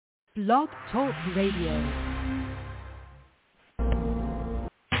Blog Talk Radio.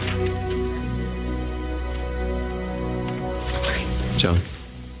 John.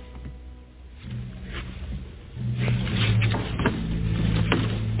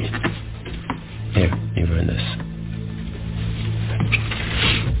 Here, you burn this.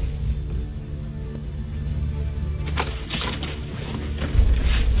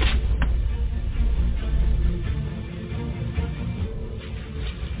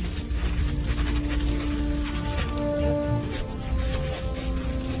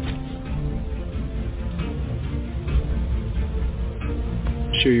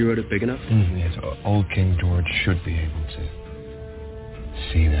 Sure you wrote it big enough? Yes, old King George should be able to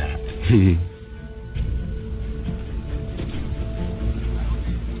see that.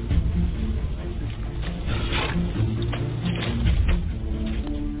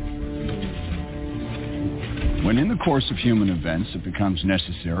 When in the course of human events it becomes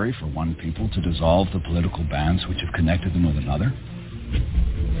necessary for one people to dissolve the political bands which have connected them with another,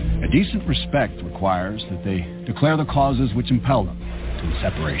 a decent respect requires that they declare the causes which impel them to the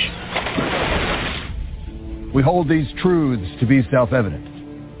separation. We hold these truths to be self-evident,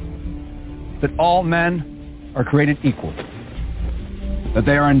 that all men are created equal, that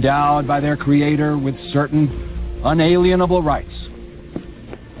they are endowed by their Creator with certain unalienable rights,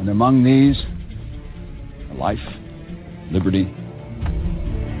 and among these are life, liberty,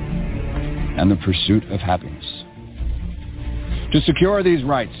 and the pursuit of happiness. To secure these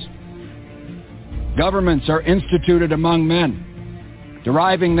rights, governments are instituted among men,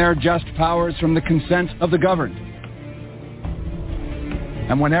 deriving their just powers from the consent of the governed.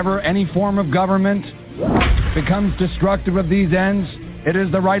 And whenever any form of government becomes destructive of these ends, it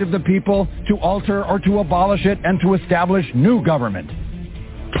is the right of the people to alter or to abolish it and to establish new government.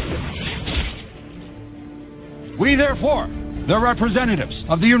 We therefore, the representatives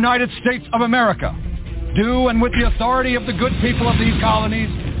of the United States of America, do and with the authority of the good people of these colonies,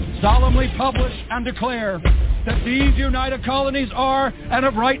 solemnly publish and declare that these united colonies are, and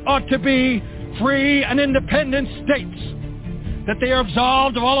of right ought to be, free and independent states, that they are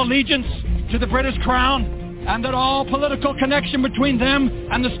absolved of all allegiance to the British Crown, and that all political connection between them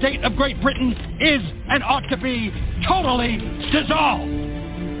and the state of Great Britain is and ought to be totally dissolved.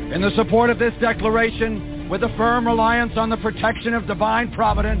 In the support of this declaration, with a firm reliance on the protection of divine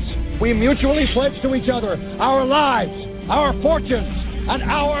providence, we mutually pledge to each other our lives, our fortunes, and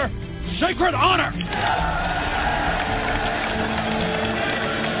our sacred honor.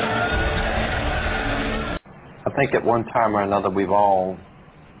 I think at one time or another we've all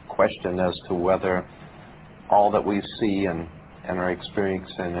questioned as to whether all that we see and are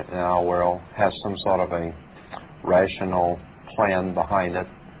experiencing in our world has some sort of a rational plan behind it.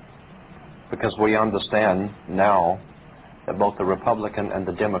 Because we understand now that both the Republican and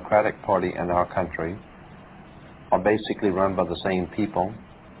the Democratic Party in our country are basically run by the same people.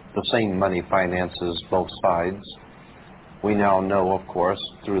 The same money finances both sides. We now know, of course,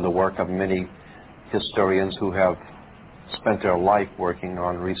 through the work of many historians who have spent their life working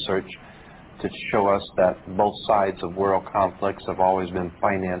on research to show us that both sides of world conflicts have always been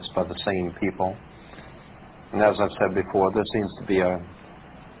financed by the same people. And as I've said before, there seems to be a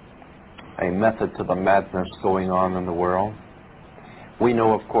method to the madness going on in the world. We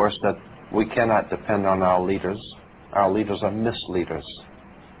know, of course, that we cannot depend on our leaders. Our leaders are misleaders.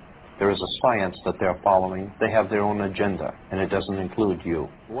 There is a science that they're following. They have their own agenda, and it doesn't include you.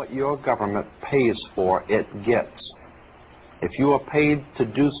 What your government pays for, it gets. If you are paid to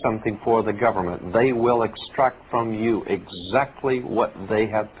do something for the government, they will extract from you exactly what they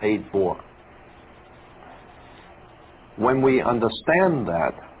have paid for. When we understand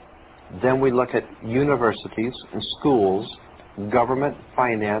that, then we look at universities and schools,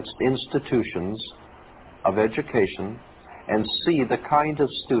 government-financed institutions of education, and see the kind of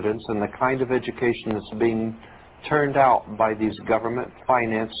students and the kind of education that's being turned out by these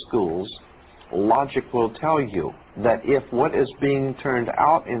government-financed schools. Logic will tell you that if what is being turned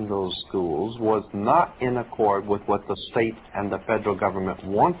out in those schools was not in accord with what the state and the federal government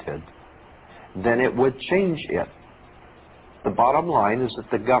wanted, then it would change it. The bottom line is that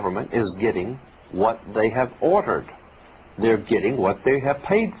the government is getting what they have ordered. They're getting what they have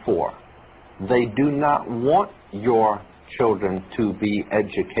paid for. They do not want your children to be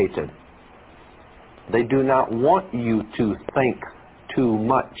educated. They do not want you to think too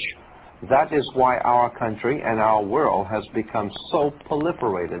much. That is why our country and our world has become so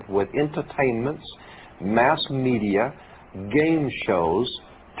proliferated with entertainments, mass media, game shows,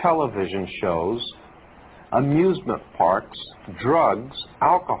 television shows, amusement parks, drugs,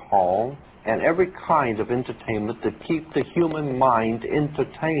 alcohol, and every kind of entertainment to keep the human mind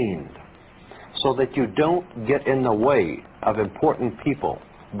entertained so that you don't get in the way of important people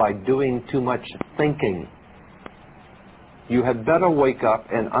by doing too much thinking. You had better wake up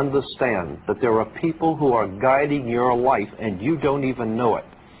and understand that there are people who are guiding your life and you don't even know it.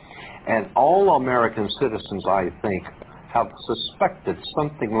 And all American citizens, I think, have suspected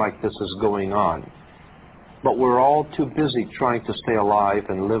something like this is going on. But we're all too busy trying to stay alive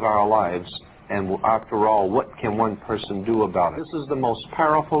and live our lives. And after all, what can one person do about it? This is the most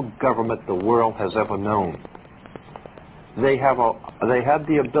powerful government the world has ever known. They had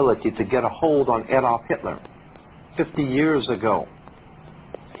the ability to get a hold on Adolf Hitler 50 years ago.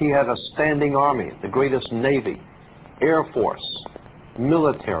 He had a standing army, the greatest navy, air force,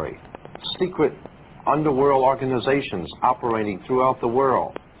 military, secret underworld organizations operating throughout the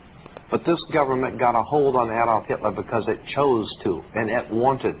world. But this government got a hold on Adolf Hitler because it chose to and it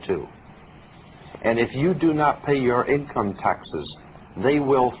wanted to. And if you do not pay your income taxes, they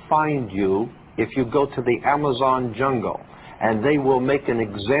will find you if you go to the Amazon jungle, and they will make an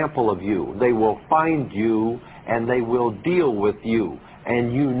example of you. They will find you and they will deal with you,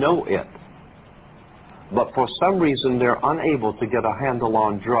 and you know it. But for some reason, they're unable to get a handle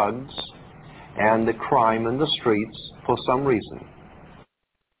on drugs and the crime in the streets for some reason.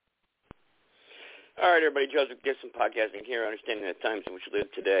 All right, everybody, Joseph Gibson podcasting here, understanding the times in which we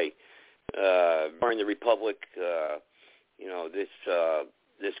live today. During the Republic,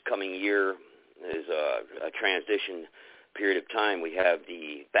 this coming year is a transition period of time. We have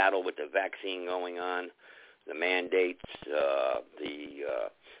the battle with the vaccine going on, the mandates,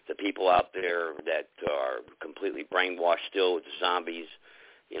 the people out there that are completely brainwashed still with the zombies.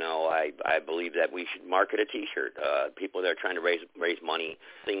 You know, I believe that we should market a T-shirt. People that are trying to raise money,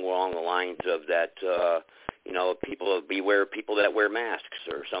 thing along the lines of that. People beware of people that wear masks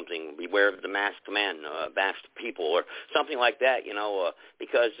or something. Beware of the masked men, masked people, or something like that.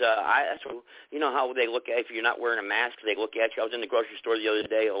 Because that's how they look at if you're not wearing a mask. They look at you. I was in the grocery store the other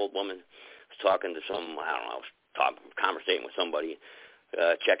day. An old woman was talking to conversating with somebody.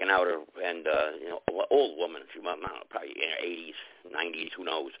 Checking out her, and old woman, probably in her 80s, 90s, who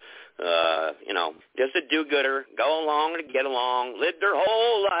knows? Just a do-gooder, go along to get along, lived their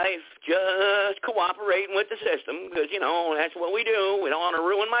whole life just cooperating with the system, because that's what we do. We don't want to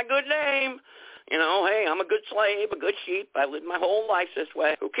ruin my good name. Hey, I'm a good slave, a good sheep. I lived my whole life this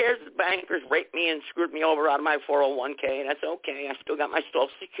way. Who cares if the bankers raped me and screwed me over out of my 401k? That's okay. I still got my Social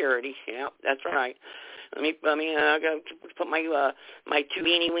Security. Yeah, that's right. Let me I gotta put my two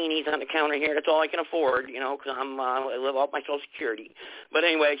weenies on the counter here. That's all I can afford, because I live off my Social Security. But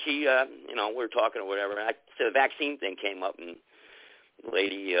anyway, she, we were talking or whatever. And the vaccine thing came up, and the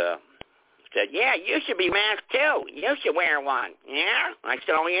lady said, "Yeah, you should be masked too. You should wear one." Yeah, I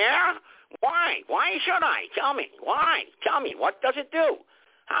said, "Oh yeah, why? Why should I? Tell me why. Tell me what does it do?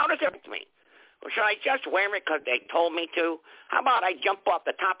 How does it affect me? Or should I just wear it because they told me to? How about I jump off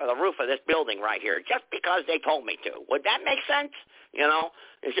the top of the roof of this building right here just because they told me to? Would that make sense?"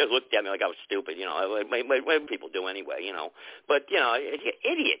 They just looked at me like I was stupid, what people do anyway, But,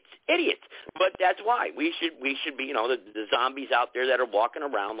 idiots. But that's why we should be, the zombies out there that are walking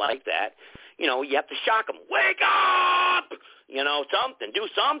around like that, you have to shock them. Wake up! Do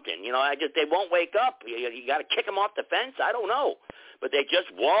something. They won't wake up. You got to kick them off the fence. I don't know. But they just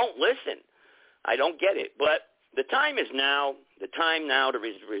won't listen. I don't get it, but the time is now. The time now to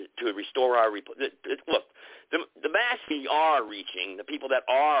restore our look. The mass we are reaching, the people that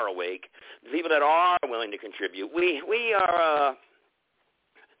are awake, the people that are willing to contribute. We are.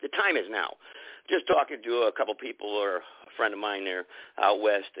 The time is now. Just talking to a couple people, or a friend of mine there out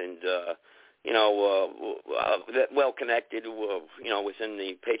west, and well connected, within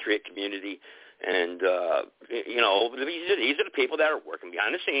the Patriot community. And, these are the people that are working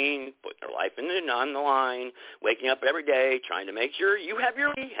behind the scene, putting their life on the line, waking up every day, trying to make sure you have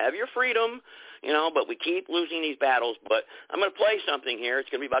your freedom, but we keep losing these battles. But I'm going to play something here.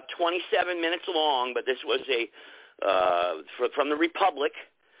 It's going to be about 27 minutes long, but this was from the Republic.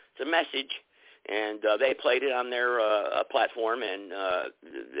 It's a message. And they played it on their platform, and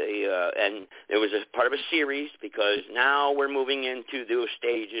and it was a part of a series, because now we're moving into those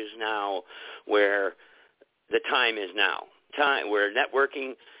stages now where the time is now. We're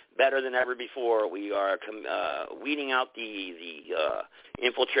networking better than ever before. We are weeding out the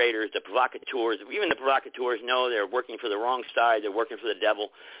infiltrators, the provocateurs. Even the provocateurs know they're working for the wrong side. They're working for the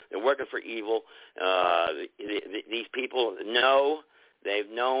devil. They're working for evil. These people know. They've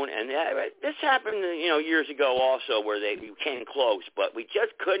known, and this happened, years ago also, where they came close, but we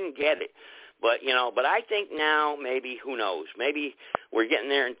just couldn't get it. But I think now maybe, who knows, maybe we're getting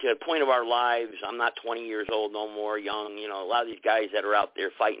there to the point of our lives. I'm not 20 years old no more, young. A lot of these guys that are out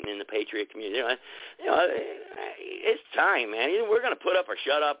there fighting in the patriot community, it's time, man. Either we're going to put up or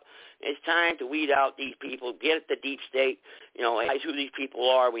shut up. It's time to weed out these people, get at the deep state, realize who these people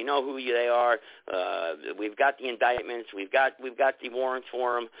are. We know who they are. We've got the indictments. We've got the warrants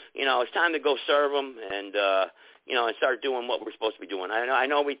for them. It's time to go serve them and start doing what we're supposed to be doing. I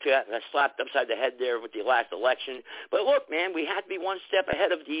know we got slapped upside the head there with the last election, but look, man, we have to be one step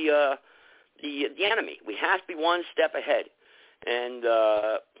ahead of the enemy. We have to be one step ahead. And,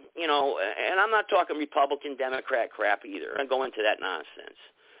 and I'm not talking Republican, Democrat crap either. I don't go into that nonsense.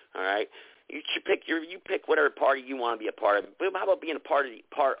 All right, you pick whatever party you want to be a part of. But how about being a part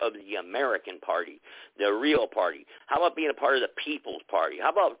of the American Party, the real party? How about being a part of the People's Party? How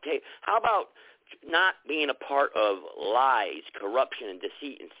about not being a part of lies, corruption, and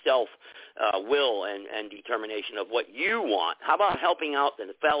deceit and self-will and determination of what you want? How about helping out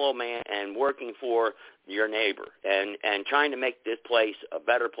the fellow man and working for your neighbor and trying to make this place a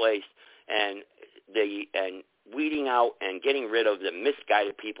better place and weeding out and getting rid of the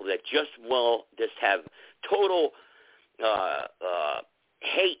misguided people that just have total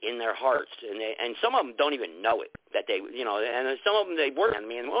hate in their hearts, and some of them don't even know it, that they, and some of them, they work on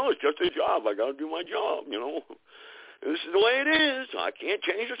me, and, it's just a job, I got to do my job, this is the way it is, I can't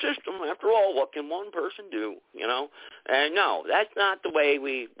change the system, after all, what can one person do, and no, that's not the way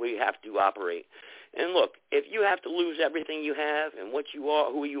we have to operate. And look, if you have to lose everything you have and what you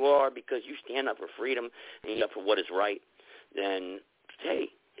are, who you are, because you stand up for freedom and you stand up for what is right, then, hey,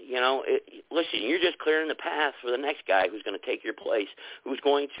 listen, you're just clearing the path for the next guy who's going to take your place, who's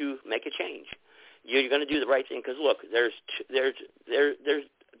going to make a change. You're going to do the right thing because, look, there's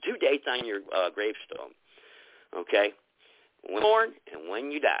 2 dates on your gravestone, okay? When you're born and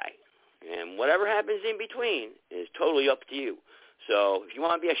when you die. And whatever happens in between is totally up to you. So if you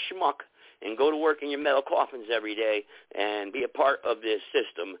want to be a schmuck and go to work in your metal coffins every day and be a part of this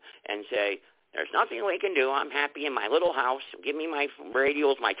system and say, there's nothing we can do. I'm happy in my little house. Give me my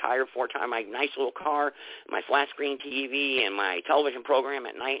radios, my tire 4x, my nice little car, my flat screen TV, and my television program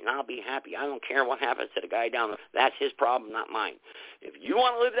at night, and I'll be happy. I don't care what happens to the guy down there. That's his problem, not mine. If you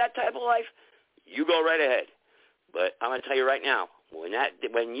want to live that type of life, you go right ahead. But I'm going to tell you right now, when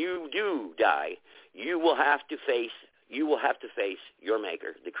you do die, you will have to face your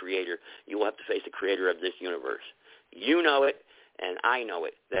maker, the creator. You will have to face the creator of this universe. You know it, and I know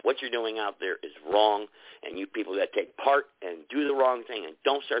it, that what you're doing out there is wrong, and you people that take part and do the wrong thing and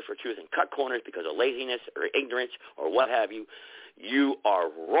don't search for truth and cut corners because of laziness or ignorance or what have you, you are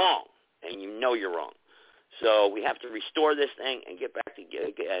wrong, and you know you're wrong. So we have to restore this thing and get back to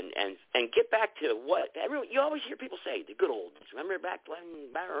get back to what you always hear people say, the good old days. Remember back when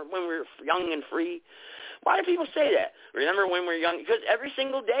we were young and free? Why do people say that? Remember when we were young? Because every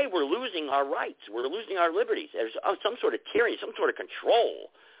single day we're losing our rights. We're losing our liberties. There's some sort of tyranny, some sort of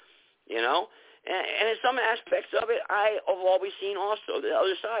control, And in some aspects of it, I have always seen also the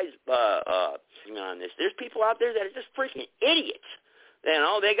other side's on this. There's people out there that are just freaking idiots.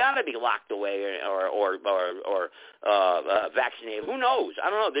 They got to be locked away or vaccinated. Who knows? I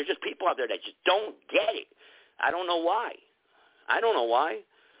don't know. There's just people out there that just don't get it. I don't know why.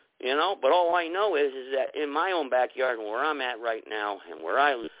 But all I know is that in my own backyard and where I'm at right now and where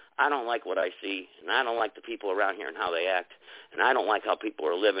I live, I don't like what I see, and I don't like the people around here and how they act, and I don't like how people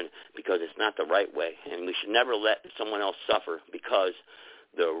are living because it's not the right way, and we should never let someone else suffer because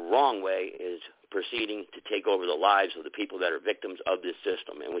the wrong way is proceeding to take over the lives of the people that are victims of this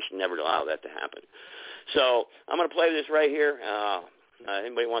system, and we should never allow that to happen. So I'm going to play this right here.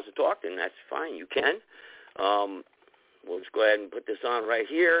 Anybody wants to talk, then that's fine. You can. We'll just go ahead and put this on right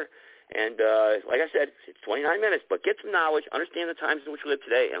here. And like I said, it's 29 minutes, but get some knowledge, understand the times in which we live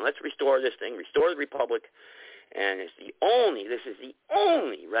today, and let's restore this thing, restore the republic. And this is the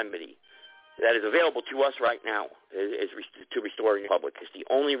only remedy that is available to us right now is to restore the republic. It's the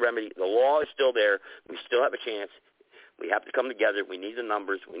only remedy. The law is still there. We still have a chance. We have to come together. We need the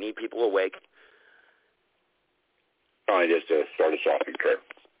numbers. We need people awake. Just to start us off in prayer.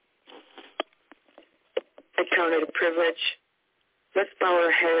 I count it a privilege. Let's bow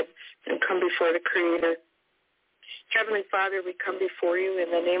our heads and come before the Creator. Heavenly Father, we come before you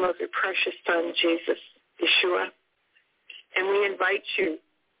in the name of your precious Son, Jesus, Yeshua, and we invite you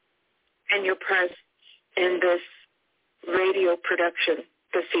and your presence in this radio production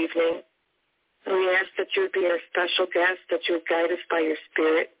this evening. And we ask that you would be our special guest, that you would guide us by your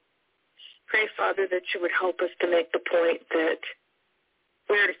Spirit. Pray, Father, that you would help us to make the point that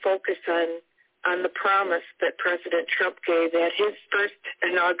we are to focus on the promise that President Trump gave at his first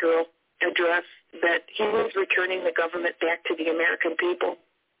inaugural address that he was returning the government back to the American people,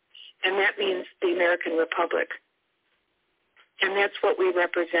 and that means the American Republic. And that's what we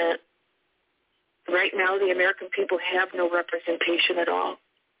represent. Right now, the American people have no representation at all.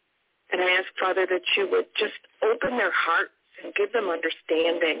 And I ask, Father, that you would just open their hearts and give them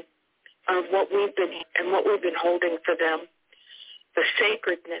understanding of what we've been holding for them, the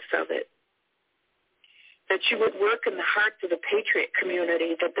sacredness of it. That you would work in the hearts of the patriot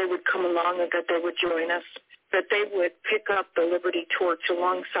community, that they would come along and that they would join us, that they would pick up the liberty torch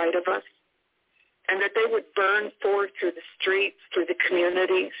alongside of us, and that they would burn forth through the streets, through the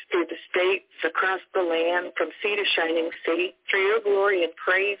communities, through the states, across the land, from sea to shining sea, for your glory and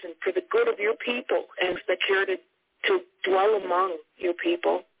praise and for the good of your people and the care to dwell among your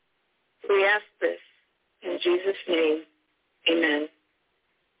people. We ask this in Jesus' name. Amen.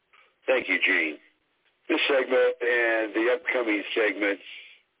 Thank you, Jean. This segment and the upcoming segments,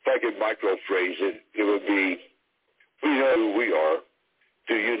 if I could microphrase it, it would be, we know who we are.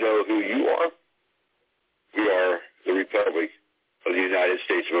 Do you know who you are? We are the Republic of the United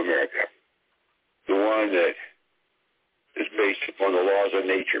States of America, the one that is based upon the laws of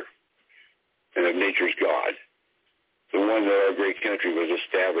nature and of nature's God, the one that our great country was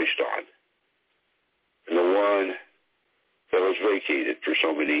established on, and the one that was vacated for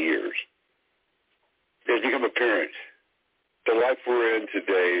so many years. It has become apparent the life we're in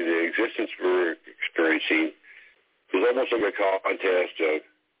today, the existence we're experiencing, is almost like a contest of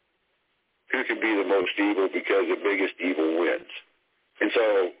who can be the most evil because the biggest evil wins. And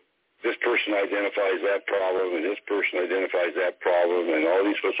so this person identifies that problem, and this person identifies that problem, and all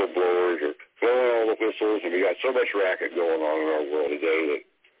these whistleblowers are blowing all the whistles, and we got so much racket going on in our world today that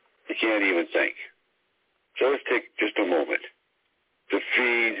you can't even think. So let's take just a moment to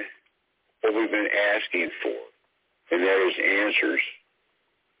feed what we've been asking for, and that is answers,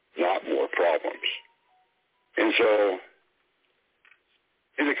 not more problems. And so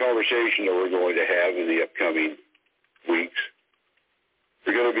in the conversation that we're going to have in the upcoming weeks,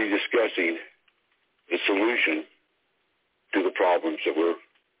 we're going to be discussing the solution to the problems that we're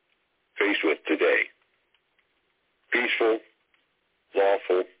faced with today. Peaceful,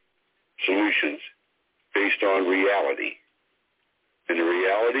 lawful solutions based on reality. And the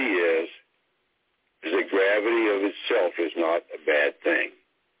reality is that gravity of itself is not a bad thing.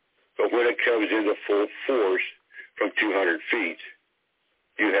 But when it comes into full force from 200 feet,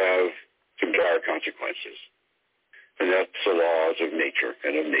 you have some dire consequences. And that's the laws of nature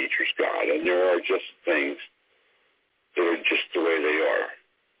and of nature's God. And there are just things that are just the way they are.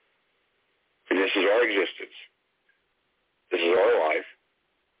 And this is our existence. This is our life.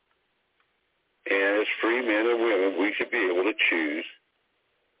 And as free men and women, we should be able to choose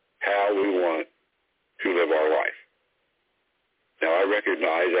how we want to live our life. Now, I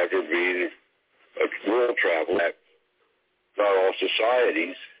recognize after being a world traveler that not all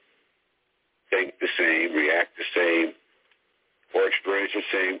societies think the same, react the same, or experience the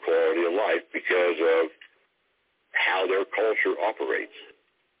same quality of life because of how their culture operates.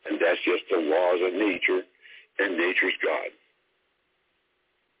 And that's just the laws of nature and nature's God.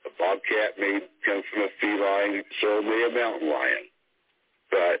 A bobcat may come from a feline, so may a mountain lion,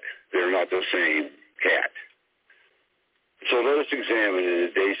 but they're not the same cat. So let us examine in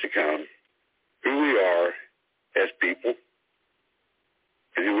the days to come who we are as people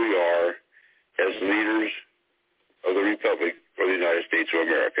and who we are as leaders of the Republic of the United States of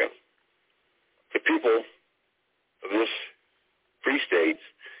America. The people of this free states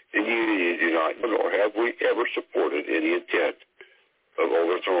in unity do not, nor have we ever supported any intent of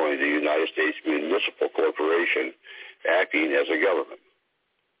overthrowing the United States Municipal Corporation acting as a government.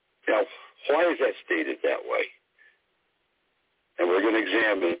 Now, why is that stated that way? And we're going to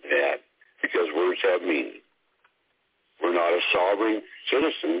examine that because words have meaning. We're not a sovereign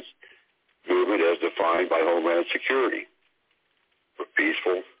citizens movement as defined by Homeland Security. We're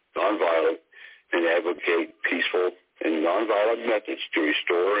peaceful, nonviolent, and advocate peaceful and nonviolent methods to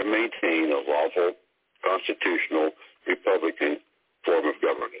restore and maintain a lawful, constitutional, Republican form of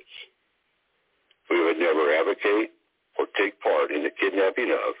governance. We would never advocate or take part in the kidnapping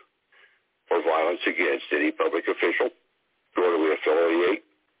of or violence against any public official, nor do we affiliate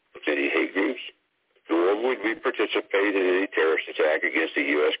with any hate groups, nor would we participate in any terrorist attack against the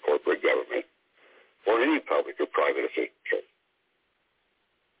U.S. corporate government or any public or private official.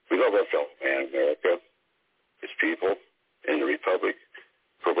 We love our fellow man, America, its people, and the Republic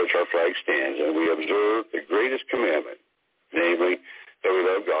for which our flag stands, and we observe the greatest commandment, namely that we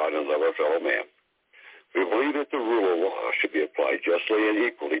love God and love our fellow man. We believe that the rule of law should be applied justly and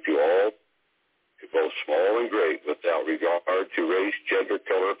equally to all both small and great, without regard to race, gender,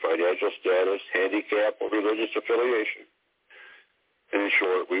 color, financial status, handicap, or religious affiliation. And in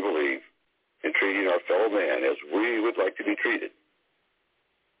short, we believe in treating our fellow man as we would like to be treated.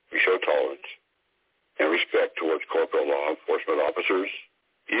 We show tolerance and respect towards corporate law enforcement officers,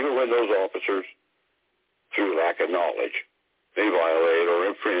 even when those officers, through lack of knowledge, may violate or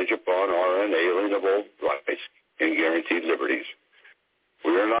infringe upon our unalienable rights and guaranteed liberties.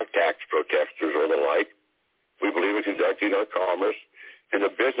 We are not tax protesters or the like. We believe in conducting our commerce and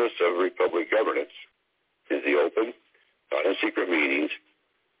the business of republic governance in the open, not in secret meetings.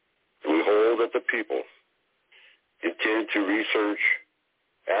 We hold that the people intend to research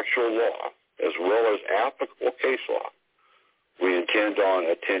actual law as well as applicable case law. We intend on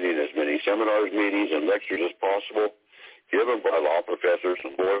attending as many seminars, meetings, and lectures as possible given by law professors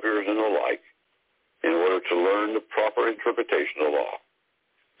and lawyers and the like in order to learn the proper interpretation of law.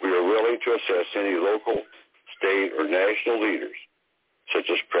 We are willing to assess any local, state, or national leaders, such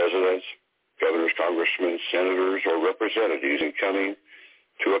as presidents, governors, congressmen, senators, or representatives in coming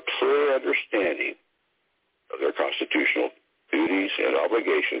to a clear understanding of their constitutional duties and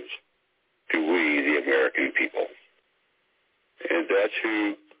obligations to we, the American people. And that's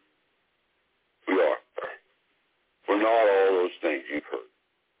who we are. We're not all those things you've heard.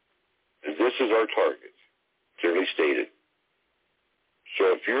 And this is our target, clearly stated.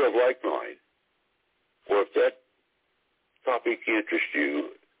 So if you're of like mind, or if that topic interests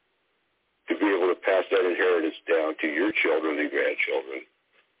you, to be able to pass that inheritance down to your children and grandchildren,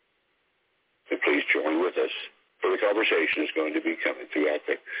 then please join with us, for the conversation is going to be coming throughout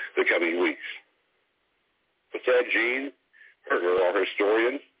the coming weeks. With that, Gene Herter, our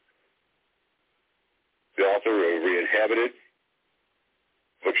historian, the author of Re-Inhabited,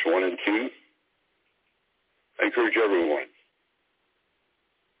 books 1 and 2, I encourage everyone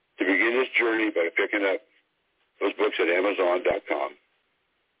to begin this journey by picking up those books at Amazon.com.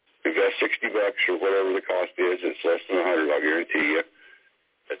 Invest $60 or whatever the cost is. It's less than $100, I'll guarantee you.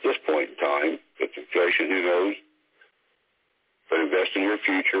 At this point in time, with inflation, who knows? But invest in your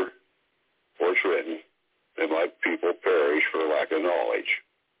future, for it's written, that my people perish for lack of knowledge.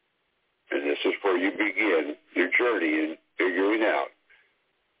 And this is where you begin your journey in figuring out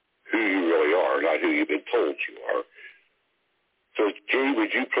who you really are, not who you've been told you are. So, Jean,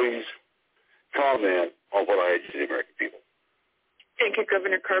 would you please comment on what I had to the American people? Thank you,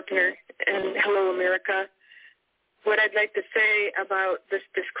 Governor Carpenter, and hello, America. What I'd like to say about this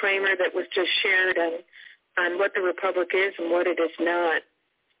disclaimer that was just shared on what the Republic is and what it is not,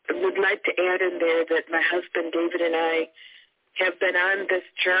 I would like to add in there that my husband, David, and I have been on this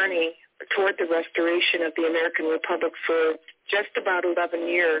journey toward the restoration of the American Republic for just about 11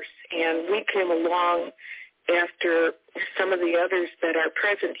 years, and we came along after some of the others that are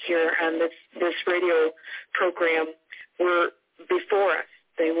present here on this radio program were before us.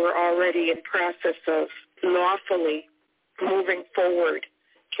 They were already in process of lawfully moving forward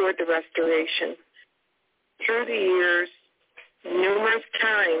toward the restoration. Through the years, numerous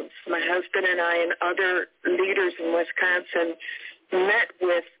times, my husband and I and other leaders in Wisconsin met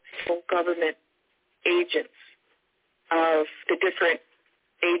with government agents of the different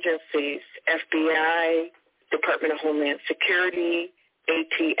agencies, FBI, Department of Homeland Security,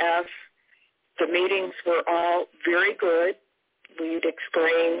 ATF. The meetings were all very good. We'd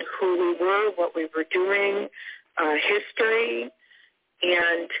explain who we were, what we were doing, history,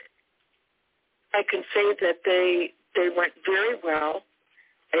 and I can say that they went very well,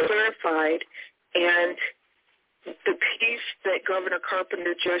 clarified, and the piece that Governor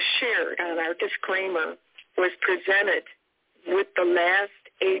Carpenter just shared on our disclaimer was presented with the last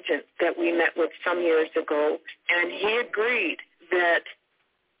agent that we met with some years ago, and he agreed that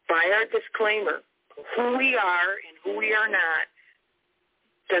by our disclaimer, who we are and who we are not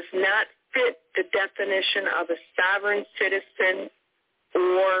does not fit the definition of a sovereign citizen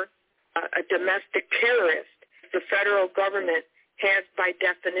or a domestic terrorist. The federal government has by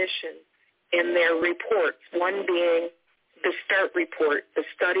definition in their reports, one being the START report, the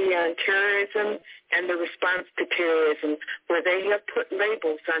study on terrorism and the response to terrorism, where they have put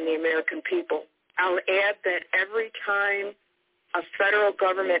labels on the American people. I'll add that every time a federal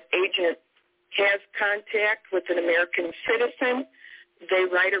government agent has contact with an American citizen, they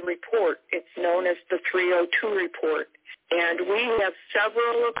write a report. It's known as the 302 report. And we have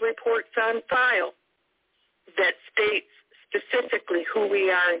several of reports on file that states specifically who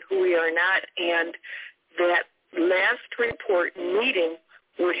we are and who we are not, and that last report meeting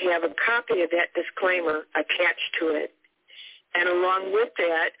would have a copy of that disclaimer attached to it. And along with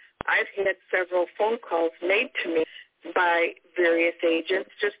that, I've had several phone calls made to me by various agents,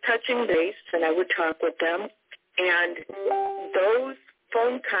 just touching base, and I would talk with them. And those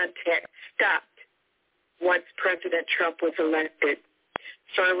phone contacts stopped once President Trump was elected.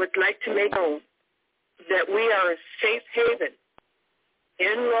 So I would like to make known that we are a safe haven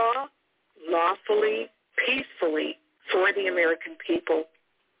in law, lawfully, peacefully for the American people.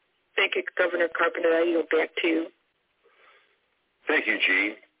 Thank you, Governor Carpenter. I yield back to you. Thank you,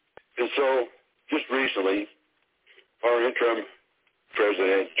 Jean. And so, just recently, our interim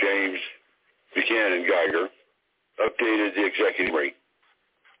president, James Buchanan Geiger, updated the executive rate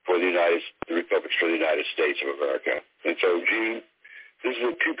for the Republic for the United States of America. And so, Jean, this is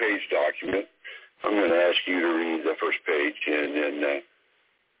a 2-page document. I'm going to ask you to read the first page, and then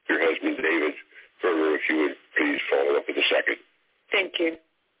your husband, David, further, if you would please follow up with the second. Thank you.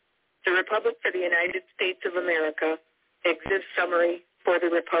 The Republic for the United States of America, exhibit summary for the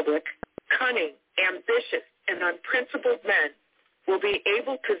Republic. Cunning, ambitious, and unprincipled men will be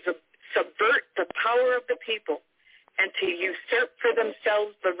able to subvert the power of the people and to usurp for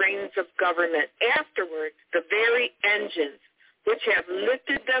themselves the reins of government. Afterwards, the very engines which have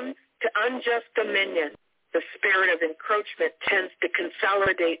lifted them to unjust dominion. The spirit of encroachment tends to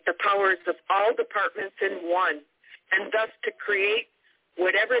consolidate the powers of all departments in one, and thus to create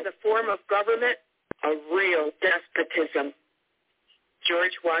whatever the form of government, a real despotism.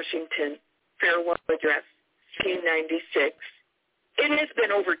 George Washington, Farewell Address, 1896. It has been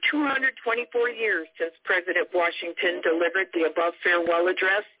over 224 years since President Washington delivered the above farewell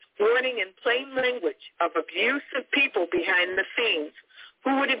address, warning in plain language of abuse of people behind the scenes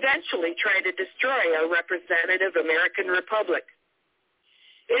who would eventually try to destroy our representative American Republic.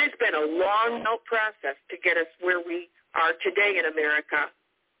 It has been a long process to get us where we are today in America.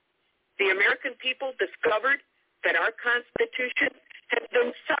 The American people discovered that our Constitution has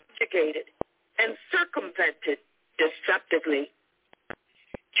been subjugated and circumvented deceptively,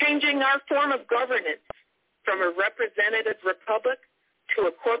 changing our form of governance from a representative republic to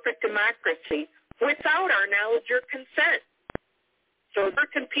a corporate democracy without our knowledge or consent. So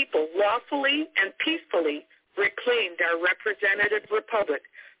American people lawfully and peacefully reclaimed our representative republic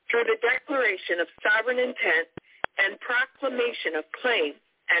through the declaration of sovereign intent and proclamation of claim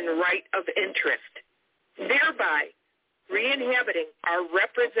and right of interest, thereby re-inhabiting our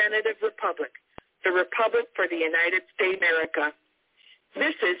representative republic, the Republic for the United States of America.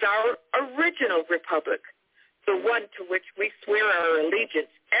 This is our original republic, the one to which we swear our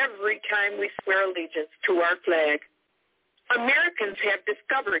allegiance every time we swear allegiance to our flag. Americans have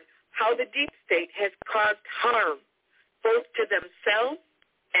discovered how the deep state has caused harm, both to themselves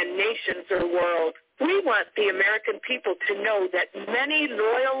and nations or world. We want the American people to know that many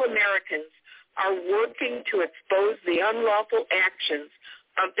loyal Americans are working to expose the unlawful actions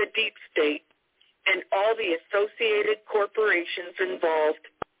of the deep state and all the associated corporations involved.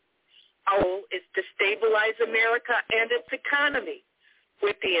 Our goal is to stabilize America and its economy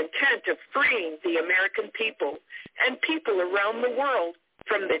with the intent of freeing the American people and people around the world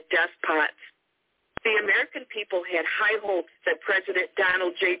from the despots. The American people had high hopes that President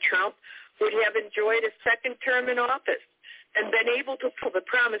Donald J. Trump would have enjoyed a second term in office and been able to fulfill the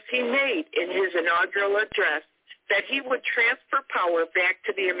promise he made in his inaugural address that he would transfer power back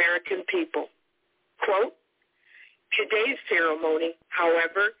to the American people. Quote, today's ceremony,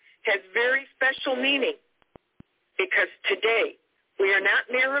 however, has very special meaning because today we are not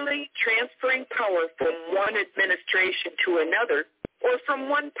merely transferring power from one administration to another or from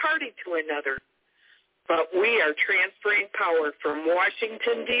one party to another, but we are transferring power from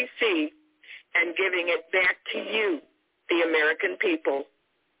Washington, D.C., and giving it back to you, the American people.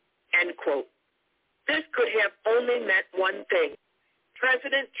 End quote. This could have only meant one thing.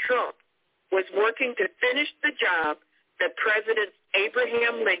 President Trump was working to finish the job that Presidents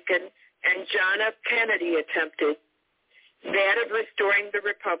Abraham Lincoln and John F. Kennedy attempted, that of restoring the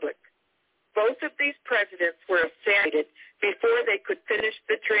republic. Both of these presidents were assassinated before they could finish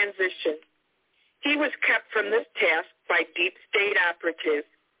the transition. He was kept from this task by deep state operatives.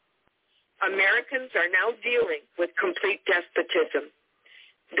 Americans are now dealing with complete despotism.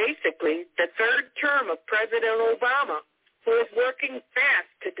 Basically, the third term of President Obama, who is working fast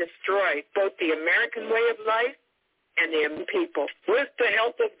to destroy both the American way of life and the American people. With the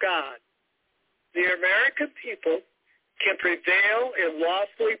help of God, the American people can prevail in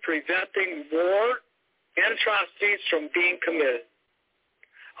lawfully preventing war and atrocities from being committed.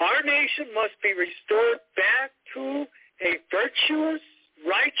 Our nation must be restored back to a virtuous,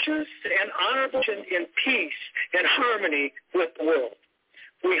 righteous, and honorable in peace and harmony with the world.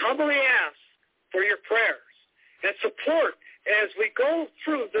 We humbly ask for your prayers and support as we go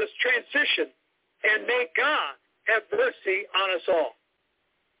through this transition, and may God have mercy on us all.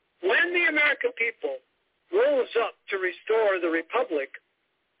 When the American people rose up to restore the republic,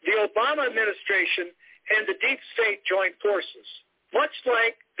 the Obama administration and the deep state joined forces, much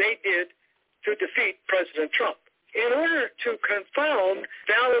like they did to defeat President Trump, in order to confound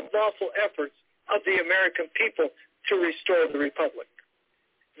valid, lawful efforts of the American people to restore the republic.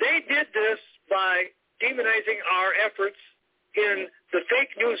 They did this by demonizing our efforts in the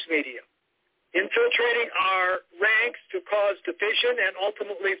fake news media, infiltrating our ranks to cause division, and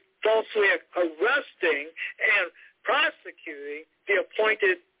ultimately falsely arresting and prosecuting the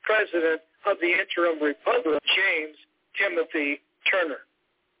appointed president of the interim republic, James Timothy Turner.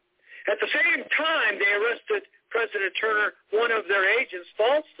 At the same time, they arrested President Turner. One of their agents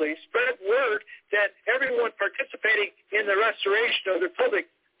falsely spread word that everyone participating in the restoration of the republic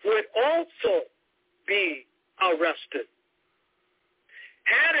would also be arrested.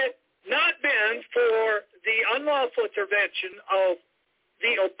 Had it not been for the unlawful intervention of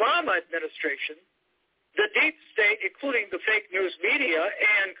the Obama administration, the deep state, including the fake news media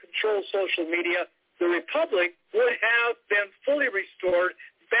and controlled social media, the republic would have been fully restored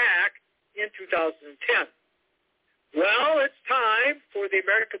back in 2010. Well, it's time for the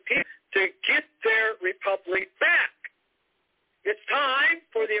American people to get their republic back. It's time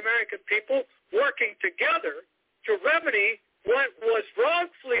for the American people working together to remedy what was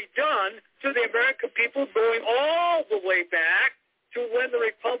wrongfully done to the American people going all the way back to when the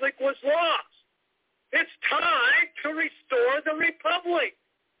republic was lost. It's time to restore the republic.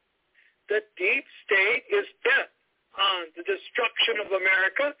 The deep state is bent on the destruction of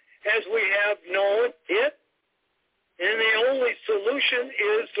America as we have known it, and the only solution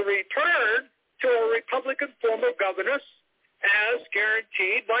is the return to a Republican form of governance as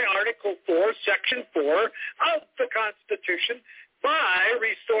guaranteed by Article 4, Section 4 of the Constitution by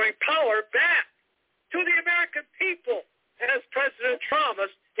restoring power back to the American people as President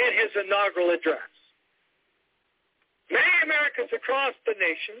promised in his inaugural address. Many Americans across the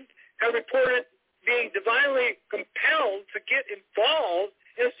nation have reported being divinely compelled to get involved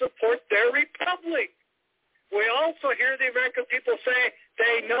and support their republic. We also hear the American people say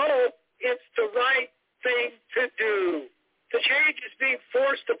they know it's the right thing to do. The change is being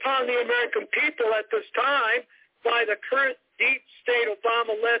forced upon the American people at this time by the current deep state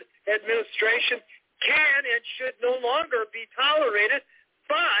Obama-led administration can and should no longer be tolerated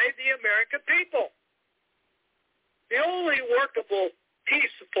by the American people. The only workable,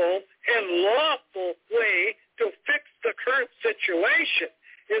 peaceful, and lawful way to fix the current situation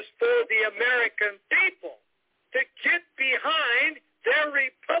is for the American people to get behind their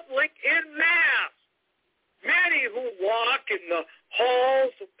republic en masse. Many who walk in the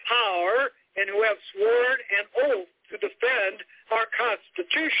halls of power and who have sworn an oath to defend our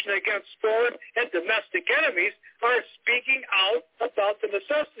Constitution against foreign and domestic enemies are speaking out about the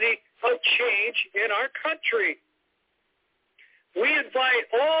necessity of change in our country. We invite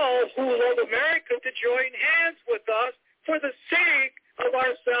all who love America to join hands with us for the sake of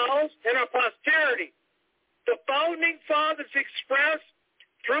ourselves and our posterity. The Founding Fathers expressed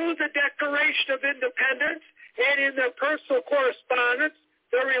through the Declaration of Independence and in their personal correspondence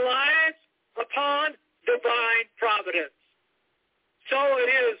their reliance upon divine providence. So it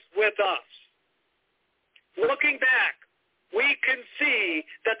is with us. Looking back, we can see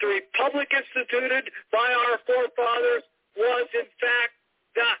that the republic instituted by our forefathers was in fact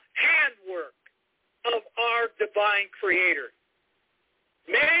the handwork of our divine Creator.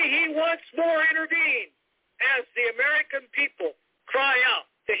 May He once more intervene as the American people cry out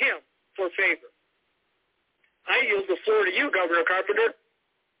to Him for favor. I yield the floor to you, Governor Carpenter.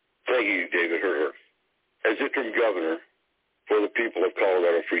 Thank you, David Herter. As interim governor for the people of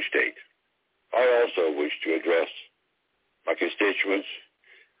Colorado Free State, I also wish to address my constituents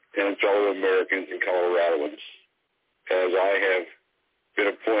and fellow Americans and Coloradoans. As I have been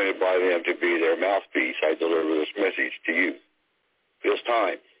appointed by them to be their mouthpiece, I deliver this message to you. It is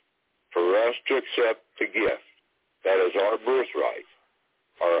time for us to accept the gift that is our birthright,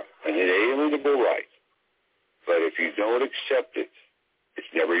 an inalienable right. But if you don't accept it, it's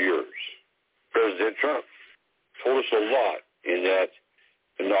never yours. President Trump told us a lot in that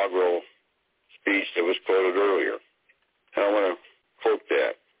inaugural speech that was quoted earlier. And I want to quote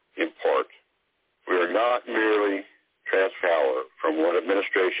that in part. We are not merely transferring power from one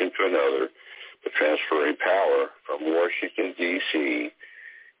administration to another, but transferring power from Washington, D.C.,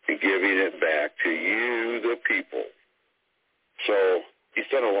 and giving it back to you, the people. So he's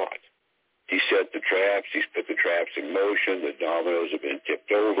done a lot. He set the traps. He's put the traps in motion. The dominoes have been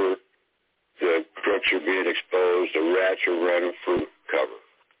tipped over. The crooks are being exposed. The rats are running for cover.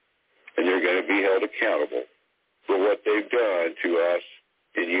 And they're going to be held accountable for what they've done to us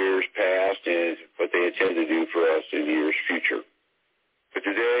in years past and what they intend to do for us in years future. But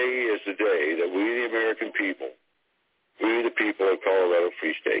today is the day that we, the American people, we, the people of Colorado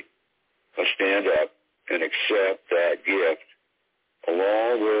Free State, must stand up and accept that gift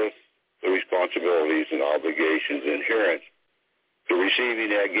along with the responsibilities and obligations inherent to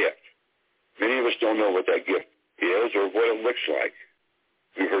receiving that gift. Many of us don't know what that gift is or what it looks like.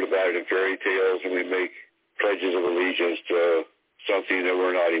 We've heard about it in fairy tales, and we make pledges of allegiance to something that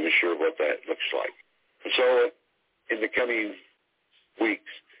we're not even sure what that looks like. And so in the coming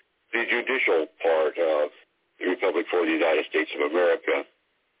weeks, the judicial part of the Republic for the United States of America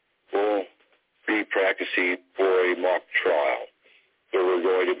will be practicing for a mock trial that we're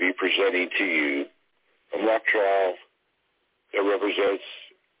going to be presenting to you, a mock trial that represents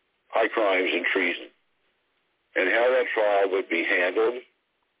high crimes and treason, and how that trial would be handled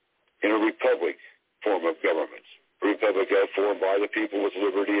in a republic form of government, a republic formed by the people with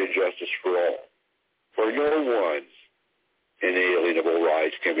liberty and justice for all, where no one's inalienable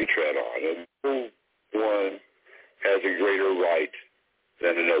rights can be tread on, and no one has a greater right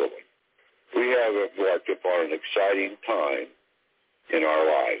than another one. We have embarked upon an exciting time in our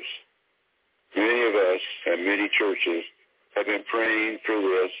lives. Many of us and many churches have been praying for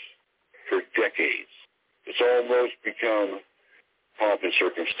this for decades. It's almost become pomp and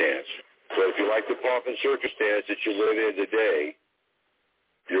circumstance. So if you like the pomp and circumstance that you live in today,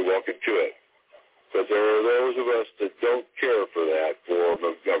 you're welcome to it. But there are those of us that don't care for that form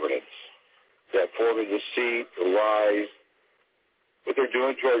of governance, that form of deceit, the lies, what they're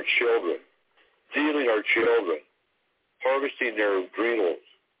doing to our children, stealing our children, harvesting their adrenals,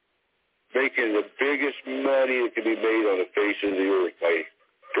 making the biggest money that can be made on the face of the earth by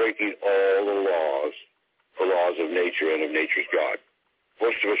breaking all the laws of nature and of nature's God.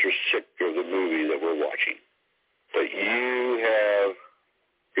 Most of us are sick of the movie that we're watching. But you have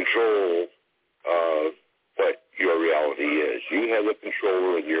control of what your reality is. You have the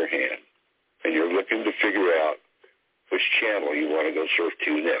controller in your hand, and you're looking to figure out which channel you want to go surf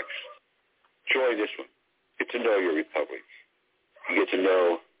to next. Join this one. Get to know your republic. You get to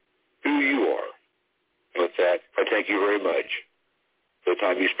know who you are. And with that, I thank you very much for the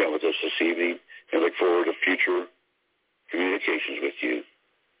time you spent with us this evening, and look forward to future communications with you.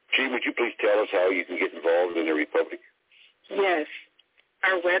 Jean, would you please tell us how you can get involved in the Republic? Yes.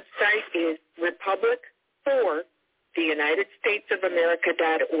 Our website is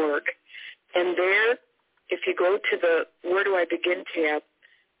republicfortheunitedstatesofamerica.org. And there, if you go to the Where Do I Begin tab,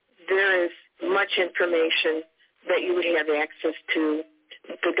 there is much information that you would have access to.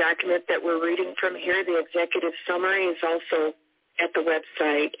 The document that we're reading from here, the executive summary, is also at the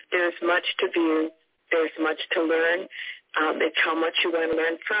website. There's much to view. There's much to learn. It's how much you want to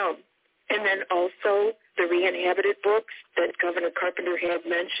learn from. And then also the Re-Inhabited books that Governor Carpenter had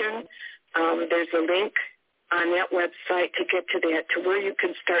mentioned. There's a link on that website to get to that, to where you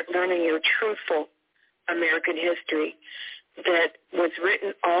can start learning your truthful American history that was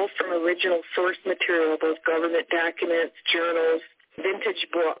written all from original source material, both government documents, journals, vintage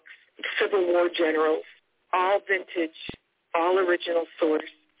books, Civil War generals, all vintage, all original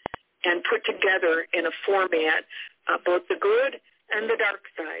source, and put together in a format, both the good and the dark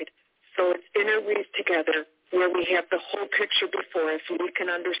side. So it's interweaved together where we have the whole picture before us, and we can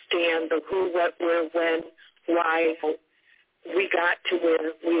understand the who, what, where, when, why we got to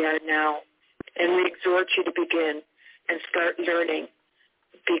where we are now. And we exhort you to begin and start learning,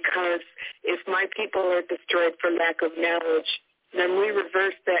 because if my people are destroyed for lack of knowledge, then we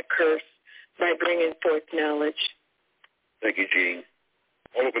reverse that curse by bringing forth knowledge. Thank you, Jean.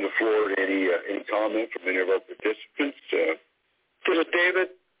 I'll open the floor to any comment from any of our participants. This is David.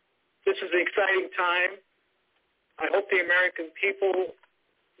 This is an exciting time. I hope the American people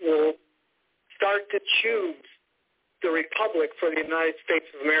will start to choose the Republic for the United States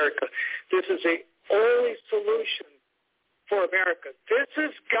of America. This is the only solution for America. This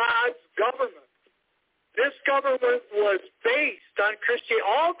is God's government. This government was based on Christianity.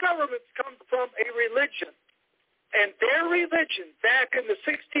 All governments come from a religion. And their religion back in the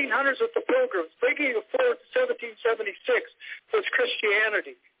 1600s with the Pilgrims, bringing it forward to 1776, was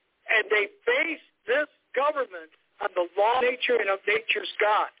Christianity. And they based this government on the law of nature and of nature's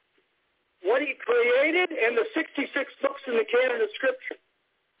God. What he created and the 66 books in the canon of Scripture.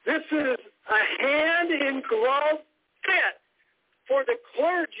 This is a hand-in-glove fit for the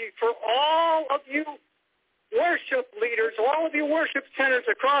clergy, for all of you worship leaders, all of you worship centers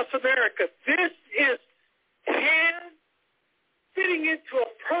across America. This is hand fitting into a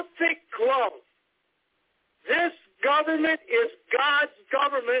perfect glove. This government is God's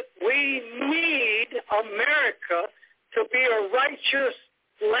government. We need America to be a righteous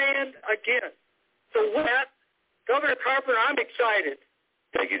land again. So with that, Governor Carpenter, I'm excited.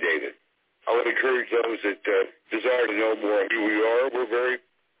 Thank you, David. I would encourage those that desire to know more of who we are. We're very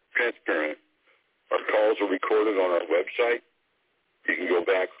transparent. Our calls are recorded on our website. You can go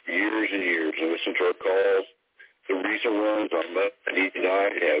back years and years and listen to our calls. The recent ones on Monday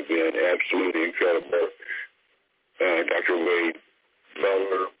night have been absolutely incredible. Dr. Wade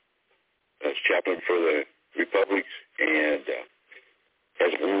Butler, as chaplain for the Republic, and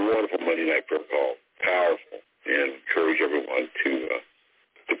has a wonderful Monday night prayer call. Powerful, and encourage everyone to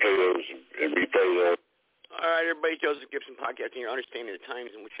play those and replay those. All right, everybody, Joseph Gibson podcasting here, understanding the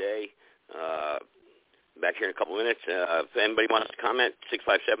times in which they back here in a couple of minutes. If anybody wants to comment,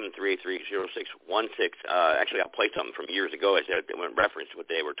 657-383-0616. Actually, I'll play something from years ago as they referenced what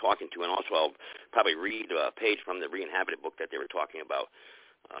they were talking to, and also I'll probably read a page from the Re-Inhabited book that they were talking about.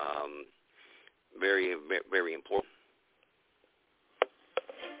 Very, very important.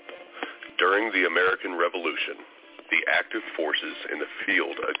 During the American Revolution, the active forces in the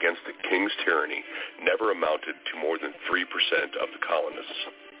field against the king's tyranny never amounted to more than 3% of the colonists.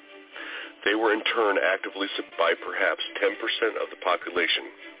 They were in turn actively by perhaps 10% of the population.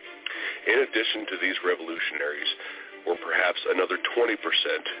 In addition to these revolutionaries were perhaps another 20%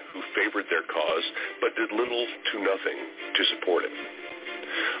 who favored their cause but did little to nothing to support it.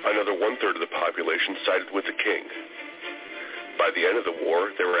 Another one-third of the population sided with the king. By the end of the war,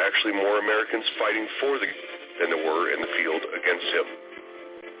 there were actually more Americans fighting for the king than there were in the field against him.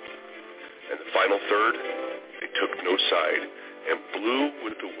 And the final third, they took no side and blew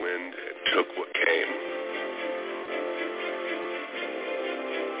with the wind and took what came.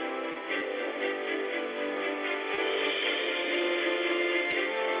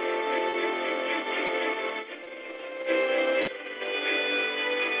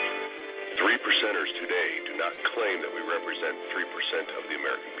 Three percenters today do not claim that we represent 3% of the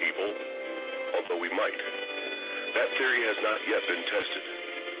American people, although we might. That theory has not yet been tested.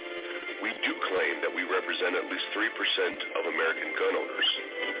 We do claim that we represent at least 3% of American gun owners,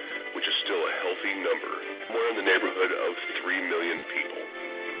 which is still a healthy number, more in the neighborhood of 3 million people.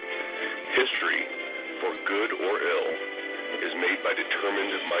 History, for good or ill, is made by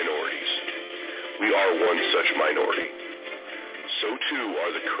determined minorities. We are one such minority. So too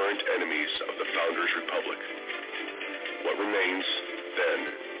are the current enemies of the Founders' Republic. What remains, then,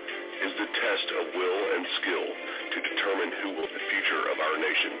 is the test of will and skill to determine who will be the future of our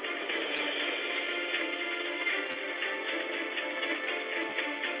nation.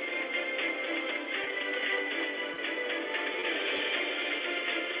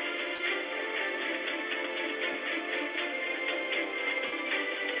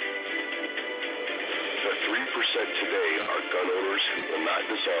 The 3% today are gun owners who will not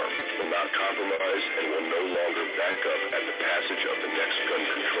disarm, will not compromise, and will no longer back up at the passage of the next Gun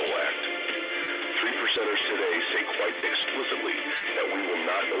Control Act. 3%ers today say quite explicitly that we will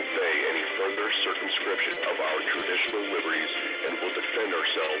not obey any further circumscription of our traditional liberties and will defend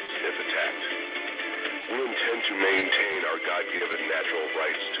ourselves if attacked. We intend to maintain our God-given natural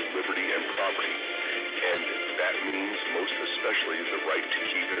rights to liberty and property, and that means most especially the right to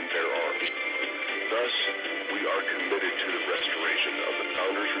keep and bear arms. Thus, we are committed to the restoration of the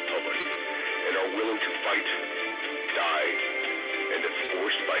Founders' Republic and are willing to fight, die, and if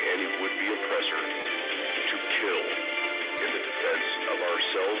forced by any would-be oppressor, to kill in the defense of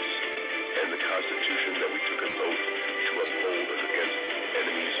ourselves and the Constitution that we took an oath to uphold against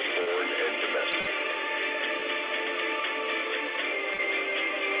enemies foreign and domestic.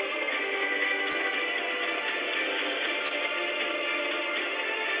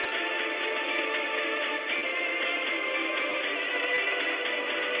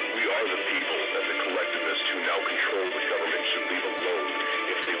 We are the people that the collectivists who now control the government should leave alone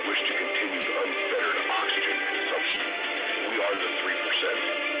if they wish to continue unfettered oxygen consumption. We are the 3%.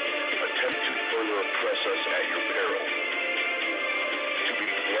 Attempt to further oppress us at your peril. To be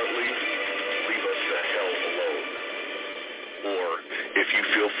bluntly, leave us the hell alone. Or, if you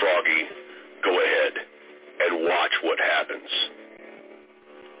feel froggy, go ahead and watch what happens.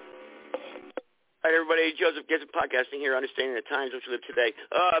 All right, everybody, Joseph Gibson podcasting here, understanding the times which we live today.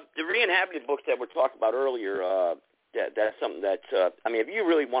 The Re-Inhabited books that were talked about earlier, that's something that, if you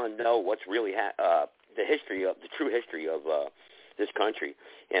really want to know what's really the true history of this country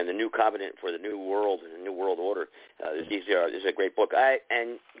and the new covenant for the new world and the new world order, this is a great book.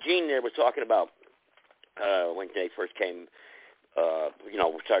 And Gene there was talking about when they first came,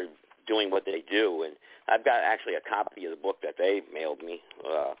 started doing what they do, and I've got actually a copy of the book that they mailed me.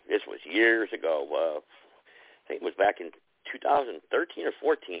 This was years ago. think it was back in 2013 or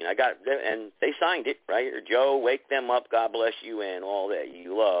 14. I got and they signed it, right? Joe, Wake Them Up, God Bless You, and All That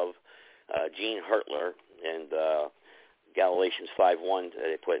You Love. Gene Hertler and Galatians 5:1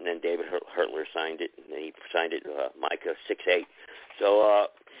 they put, and then David Hertler signed it, and he signed it Micah 6:8. So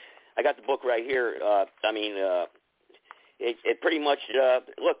I got the book right here. It pretty much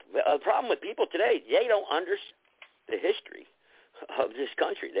look. The problem with people today, they don't understand the history of this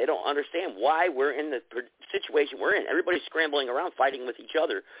country. They don't understand why we're in the situation we're in. Everybody's scrambling around, fighting with each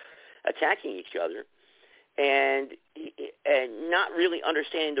other, attacking each other, and not really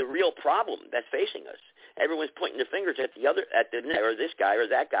understanding the real problem that's facing us. Everyone's pointing their fingers at or this guy or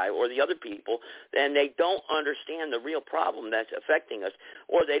that guy or the other people, and they don't understand the real problem that's affecting us,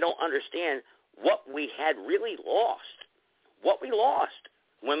 or they don't understand what we had really lost, what we lost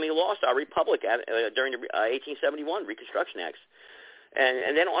when we lost our republic during the 1871 Reconstruction Acts.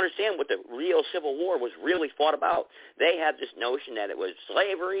 And they don't understand what the real Civil War was really fought about. They have this notion that it was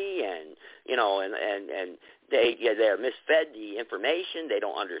slavery, and they're misfed the information. They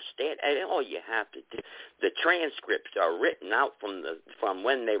don't understand. And all you have to do, the transcripts are written out from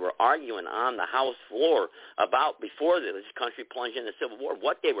when they were arguing on the House floor about before this country plunged into Civil War,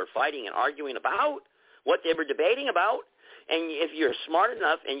 what they were fighting and arguing about, what they were debating about. And if you're smart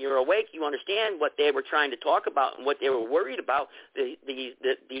enough and you're awake, you understand what they were trying to talk about and what they were worried about,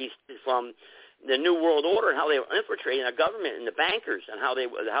 these from the New World Order and how they were infiltrating our government and the bankers and how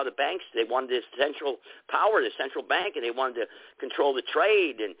the banks, they wanted this central power, the central bank, and they wanted to control the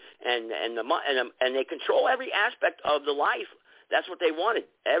trade and they control every aspect of the life. That's what they wanted.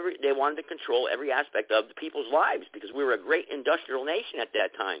 They wanted to control every aspect of the people's lives because we were a great industrial nation at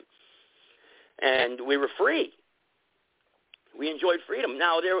that time, and we were free. We enjoyed freedom.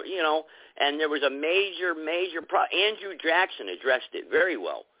 Now, there was a major Andrew Jackson addressed it very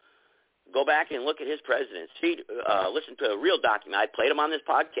well. Go back and look at his presidency. Listen to a real document. I played him on this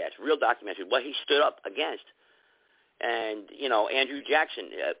podcast, real documentary, what he stood up against. And, Andrew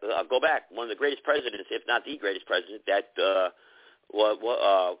Jackson, go back, one of the greatest presidents, if not the greatest president, that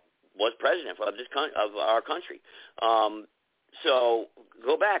was president of our country. So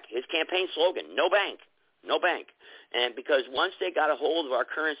go back. His campaign slogan, no bank. No bank. And because once they got a hold of our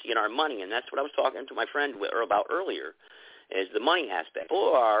currency and our money, and that's what I was talking to my friend about earlier, is the money aspect.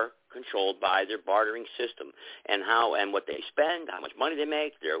 People are controlled by their bartering system and what they spend, how much money they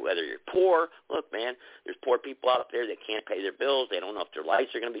make, whether you're poor. Look, man, there's poor people out there that can't pay their bills. They don't know if their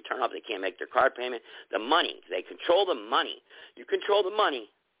lights are going to be turned off. They can't make their car payment. The money. They control the money. You control the money,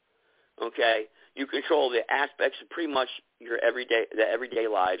 okay? You control the aspects of pretty much the everyday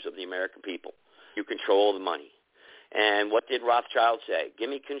lives of the American people. You control the money. And what did Rothschild say? Give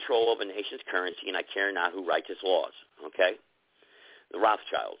me control of a nation's currency, and I care not who writes its laws. Okay? The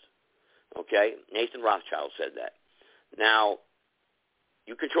Rothschilds. Okay? Nathan Rothschild said that. Now,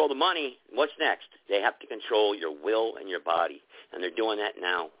 you control the money. What's next? They have to control your will and your body, and they're doing that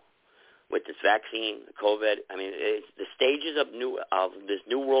now with this vaccine, the COVID. I mean, it's the stages of this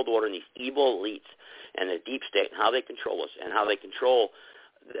new world order and these evil elites and the deep state and how they control us and how they control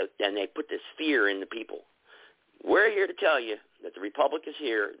and they put this fear in the people. We're here to tell you that the Republic is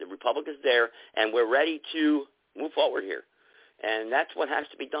here, the Republic is there, and we're ready to move forward here. And that's what has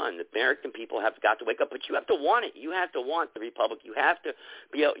to be done. The American people have got to wake up, but you have to want it. You have to want the Republic. You have to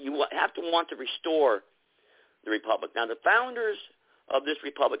want to restore the Republic. Now, the founders of this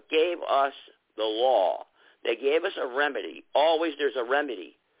Republic gave us the law. They gave us a remedy. Always there's a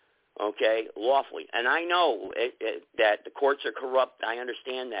remedy. Okay, lawfully. And I know that the courts are corrupt. I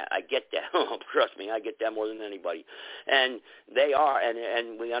understand that. I get that. Trust me, I get that more than anybody. And they are,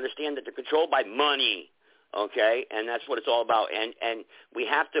 and we understand that they're controlled by money, okay? And that's what it's all about. And we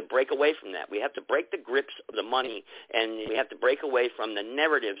have to break away from that. We have to break the grips of the money, and we have to break away from the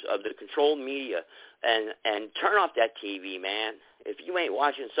narratives of the controlled media and turn off that TV, man. If you ain't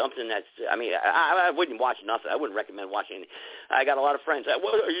watching something I wouldn't watch nothing. I wouldn't recommend watching anything. I got a lot of friends that,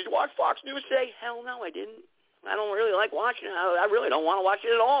 well, you watch Fox News today? Hell no, I didn't. I don't really like watching it. I really don't want to watch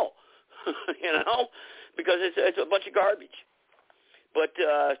it at all, because it's a bunch of garbage. But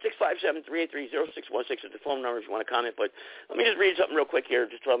 657-383-0616 is the phone number if you want to comment. But let me just read something real quick here,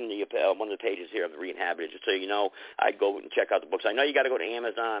 just from the one of the pages here of the Re-Inhabited, just so you know. I'd go and check out the books. I know you got to go to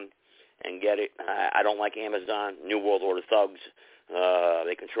Amazon and get it. I don't like Amazon. New World Order thugs.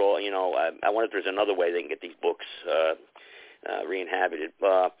 They control, I wonder if there's another way they can get these books Re-Inhabited.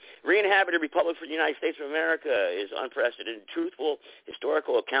 Re-Inhabited Republic for the United States of America is unprecedented, truthful,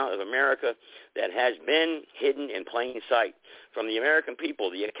 historical account of America that has been hidden in plain sight. From the American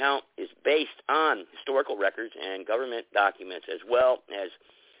people, the account is based on historical records and government documents, as well as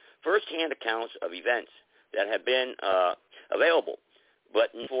first-hand accounts of events that have been available, but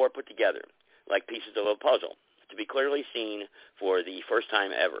for put together like pieces of a puzzle to be clearly seen for the first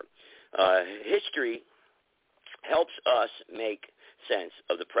time ever. History helps us make sense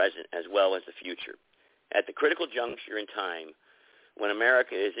of the present as well as the future. At the critical juncture in time when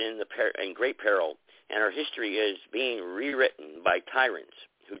America is in great peril and our history is being rewritten by tyrants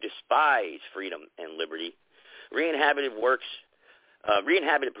who despise freedom and liberty, Re-Inhabited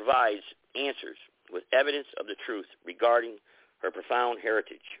provides answers with evidence of the truth regarding her profound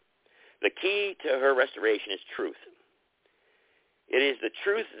heritage. The key to her restoration is truth. It is the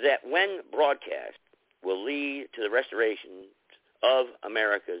truth that when broadcast will lead to the restoration of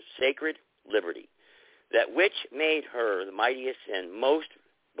America's sacred liberty, that which made her the mightiest and most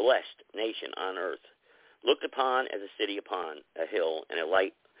blessed nation on earth, looked upon as a city upon a hill and a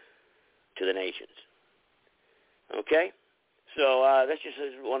light to the nations. Okay? So that's just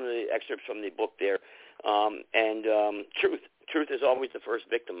one of the excerpts from the book there. Truth is always the first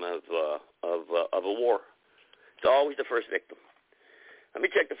victim of a war. It's always the first victim. Let me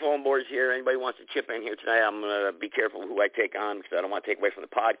check the phone boards here. Anybody wants to chip in here tonight? I'm going to be careful who I take on because I don't want to take away from the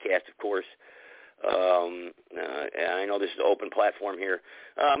podcast, of course. And I know this is an open platform here.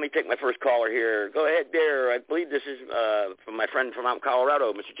 Let me take my first caller here. Go ahead there. I believe this is from my friend from out in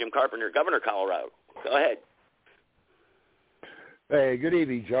Colorado, Mr. Jim Carpenter, Governor of Colorado. Go ahead. Hey, good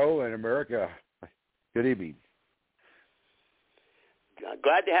evening, Joe, and America. Good evening.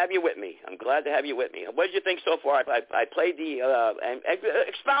 Glad to have you with me. I'm glad to have you with me. What did you think so far? I played and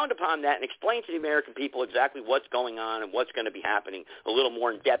expound upon that and explain to the American people exactly what's going on and what's going to be happening a little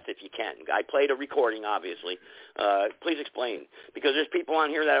more in depth if you can. I played a recording, obviously. Please explain, because there's people on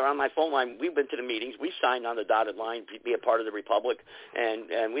here that are on my phone line. We've been to the meetings. We've signed on the dotted line to be a part of the Republic,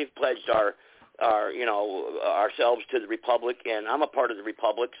 and we've pledged ourselves to the Republic, and I'm a part of the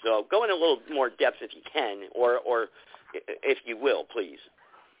Republic. So go in a little more depth if you can, or if you will, please.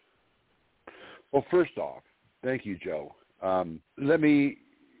 Well, first off, thank you, Joe. Let me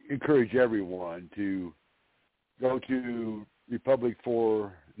encourage everyone to go to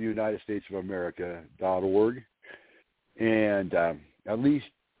republicfortheunitedstatesofamerica.org and at least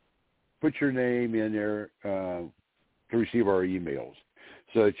put your name in there to receive our emails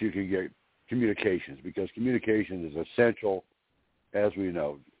so that you can get communications, because communication is essential, as we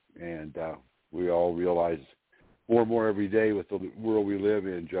know, and we all realize more and more every day with the world we live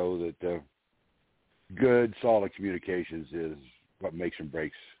in, Joe, that good, solid communications is what makes and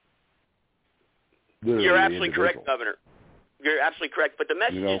breaks. You're absolutely correct, Governor. You're absolutely correct. But the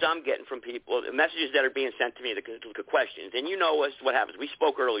messages I'm getting from people, the messages that are being sent to me, the questions, and you know what happens. We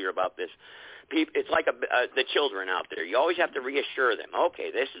spoke earlier about this. It's like the children out there. You always have to reassure them.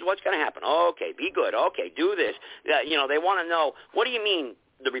 Okay, this is what's going to happen. Okay, be good. Okay, do this. They want to know, what do you mean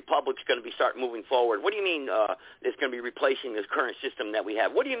the Republic's going to be start moving forward? What do you mean it's going to be replacing this current system that we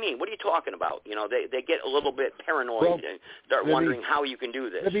have? What do you mean? What are you talking about? They get a little bit paranoid and start wondering how you can do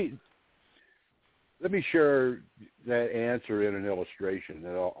this. Let me share that answer in an illustration.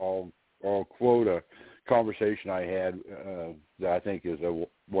 And I'll quote a conversation I had that I think is a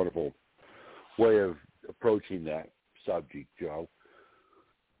wonderful way of approaching that subject, Joe.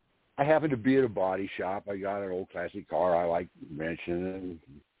 I happened to be at a body shop. I got an old classic car I like mentioning and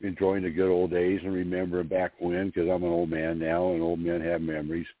enjoying the good old days and remembering back when, because I'm an old man now and old men have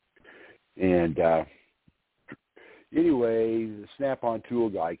memories. And anyway, the Snap-on tool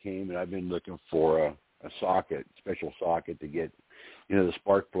guy came, and I've been looking for a socket, special socket to get the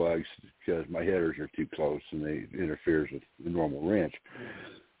spark plugs, because my headers are too close and they interferes with the normal wrench.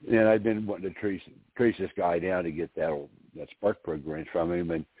 And I've been wanting to trace this guy down to get that spark plug wrench from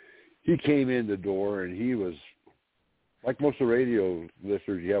him, and he came in the door, and he was like most of the radio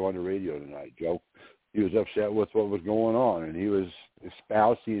listeners you have on the radio tonight, Joe. He was upset with what was going on, and he was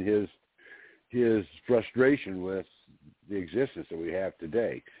espousing his frustration with the existence that we have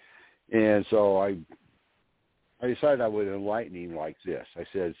today. And so I decided I would enlighten him like this. I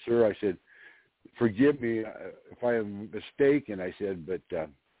said, "Sir," I said, "forgive me if I am mistaken," I said, "but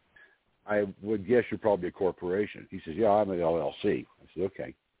I would guess you're probably a corporation." He says, "Yeah, I'm an LLC." I said,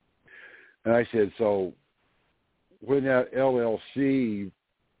 "Okay." And I said, "So when that LLC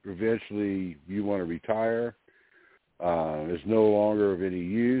eventually you want to retire, is no longer of any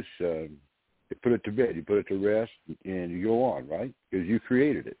use, you put it to bed, you put it to rest, and you go on, right? Because you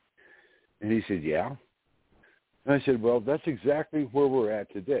created it." And he said, "Yeah." And I said, "Well, that's exactly where we're at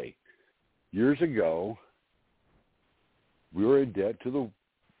today. Years ago, we were in debt to the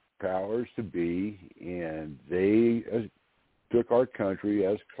powers to be, and they took our country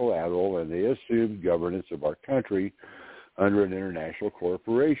as collateral, and they assumed governance of our country under an international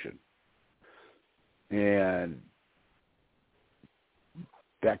corporation. And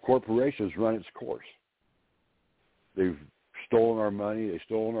that corporation has run its course. They've stolen our money. They've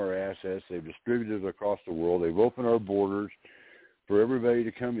stolen our assets. They've distributed it across the world. They've opened our borders for everybody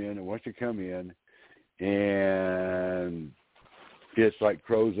to come in and wants to come in. And it's like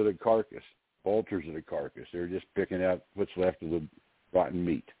crows at a carcass, vultures at a carcass. They're just picking out what's left of the rotten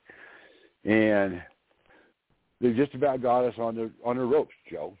meat. And they've just about got us on the ropes,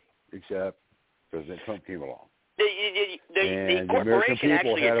 Joe, except President Trump came along. The corporation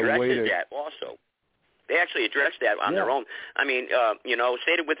actually addresses that also. They actually addressed that on their own. I mean,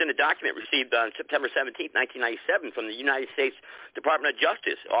 stated within a document received on September 17, 1997 from the United States Department of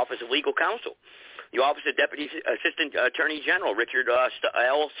Justice, Office of Legal Counsel. The Office of Deputy Assistant Attorney General Richard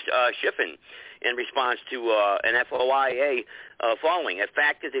L. Schiffen, in response to an FOIA following. A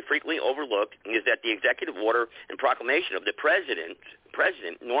fact that they frequently overlooked is that the executive order and proclamation of the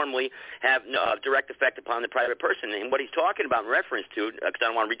president normally have direct effect upon the private person. And what he's talking about in reference to, because I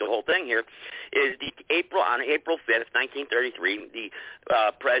don't want to read the whole thing here, is on April 5th, 1933, the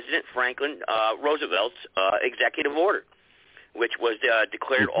President Franklin Roosevelt's executive order, which was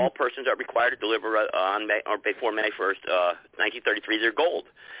declared all persons are required to deliver on May, or before May 1st, 1933, their gold.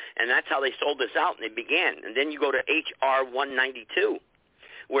 And that's how they sold this out, and they began. And then you go to H.R. 192,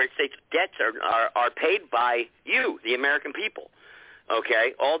 where it states debts are paid by you, the American people.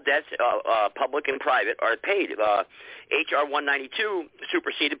 Okay, all debts, public and private, are paid. H.R. 192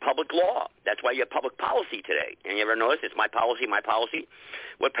 superseded public law. That's why you have public policy today. And you ever notice it's my policy, my policy?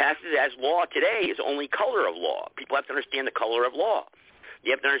 What passes as law today is only color of law. People have to understand the color of law.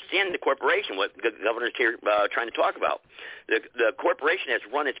 You have to understand the corporation, what the governor's here trying to talk about. The corporation has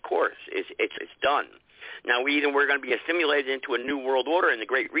run its course. It's done. Now, either we're going to be assimilated into a new world order in the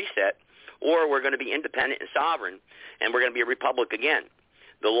Great Reset, or we're going to be independent and sovereign, and we're going to be a republic again.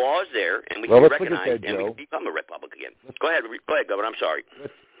 The law is there, and we can recognize it, and we can become a republic again. Go ahead, Governor. I'm sorry.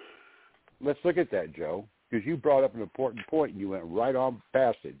 Let's look at that, Joe, because you brought up an important point, and you went right on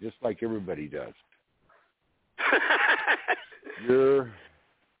past it, just like everybody does.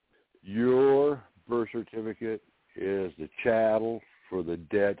 Your birth certificate is the chattel for the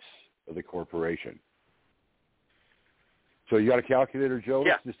debts of the corporation. So you got a calculator, Joe?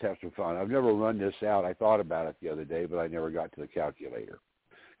 Yeah. Let's just have some fun. I've never run this out. I thought about it the other day, but I never got to the calculator.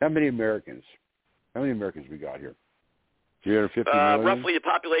 How many Americans we got here? 350 million? Roughly the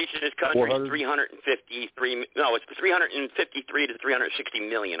population of this country is 353. No, it's 353 to 360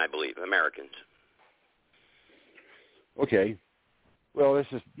 million, I believe, Americans. Okay. Well, let's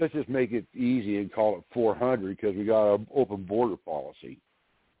just make it easy and call it 400 because we got an open border policy.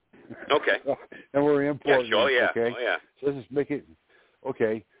 Okay. And we're importing. Yeah, sure, yeah. Okay. Oh, yeah. So let's just make it.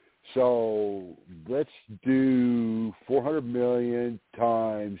 Okay. So let's do 400 million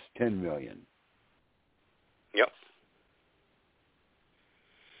times 10 million. Yep.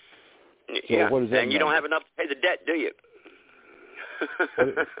 So what is that? And you don't have enough to pay the debt, do you?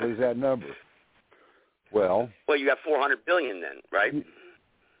 What is that number? Well, you got 400 billion then, right?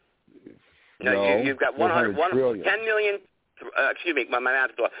 No, you've got 100 trillion. 10 million. Excuse me, my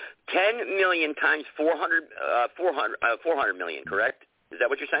math is off. 10 million times 400 million, correct? Is that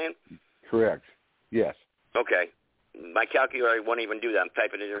what you're saying? Correct. Yes. Okay. My calculator won't even do that. I'm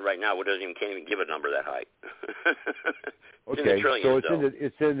typing it in right now. Can't even give a number that high. Okay. In the trillions, so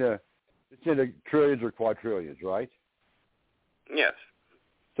it's in the trillions or quadrillions, right? Yes.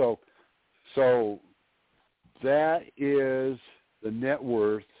 So that is the net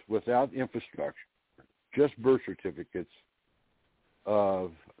worth without infrastructure, just birth certificates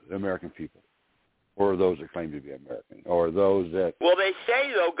of the American people, or those that claim to be American, or those that. Well, they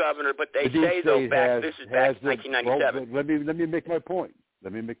say though, Governor, but they say though this is back in 1997. Well, let me make my point.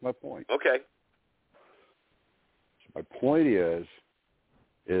 Okay. So my point is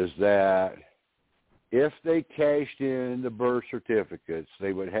that if they cashed in the birth certificates,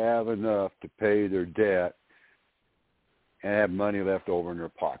 they would have enough to pay their debt and have money left over in their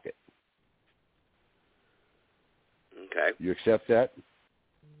pocket. Okay. You accept that?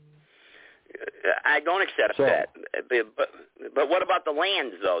 I don't accept that. But what about the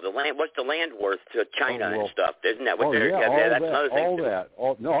lands, though? The land. What's the land worth to China and stuff? Isn't that what they're? That's another thing.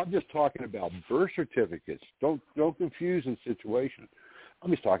 No, I'm just talking about birth certificates. Don't confuse the situation.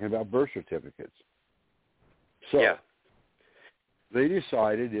 I'm just talking about birth certificates. So they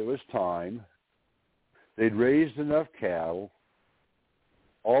decided it was time. They'd raised enough cattle.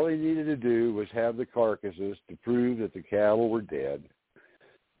 All they needed to do was have the carcasses to prove that the cattle were dead,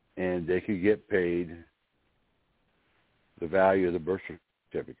 and they could get paid the value of the birth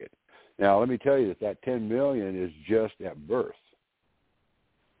certificate. Now, let me tell you that $10 million is just at birth.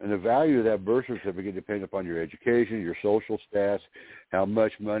 And the value of that birth certificate depends upon your education, your social status, how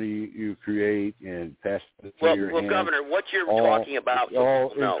much money you create and pass it through your hands. Well, Governor, what you're talking about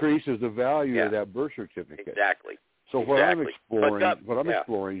increases the value of that birth certificate. Exactly. So what I'm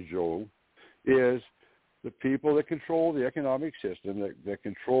exploring, Joe, is the people that control the economic system, that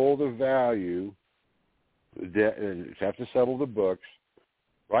control the value, and have to settle the books.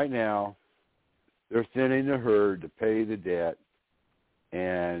 Right now, they're thinning the herd to pay the debt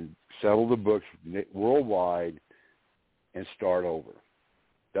and settle the books worldwide and start over.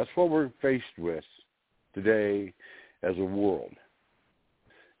 That's what we're faced with today as a world.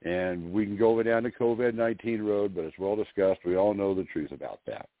 And we can go down the COVID-19 road, but it's well discussed. We all know the truth about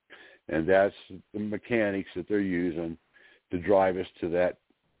that. And that's the mechanics that they're using to drive us to that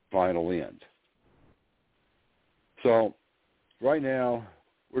final end. So right now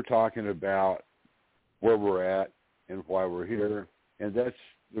we're talking about where we're at and why we're here, and that's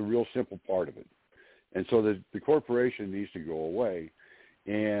the real simple part of it. And so the corporation needs to go away.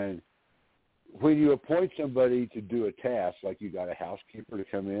 And when you appoint somebody to do a task, like you got a housekeeper to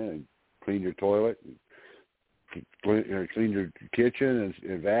come in and clean your toilet, and clean your kitchen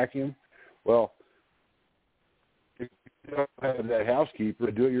and vacuum, well, you don't have that housekeeper,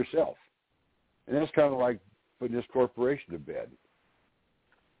 do it yourself. And that's kind of like putting this corporation to bed.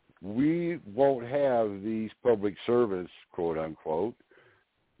 We won't have these public servants, quote unquote,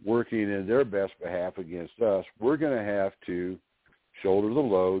 working in their best behalf against us. We're going to have to shoulder the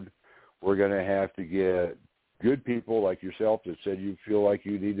load. We're going to have to get good people like yourself that said you feel like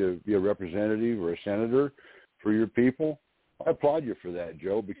you need to be a representative or a senator for your people. I applaud you for that,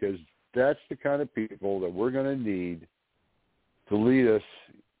 Joe, because that's the kind of people that we're going to need to lead us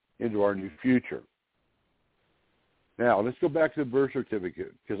into our new future. Now, let's go back to the birth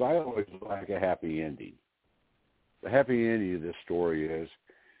certificate, because I always like a happy ending. The happy ending of this story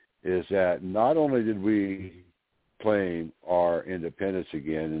is that not only did we claim our independence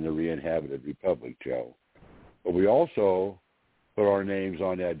again in the re-inhabited republic, Joe, but we also put our names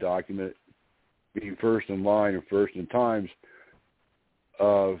on that document, being first in line and first in times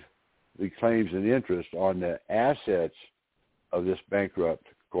of the claims and interest on the assets of this bankrupt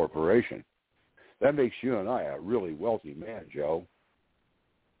corporation. That makes you and I a really wealthy man, Joe.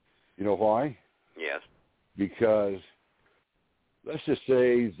 You know why? Yes. Because let's just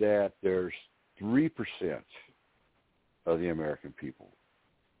say that there's 3% of the American people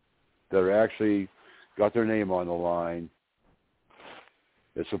that are actually got their name on the line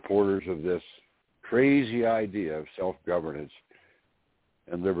as supporters of this crazy idea of self-governance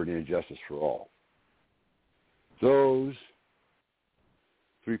and liberty and justice for all. Those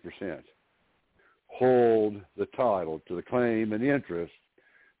 3% hold the title to the claim and interest,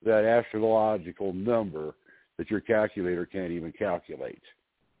 that astrological number that your calculator can't even calculate.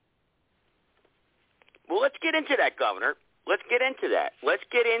 Well, let's get into that, Governor. Let's get into that. Let's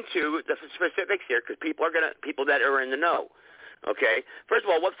get into the specifics here, because people that are in the know. Okay. First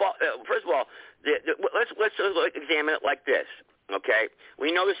of all, let's examine it like this. Okay.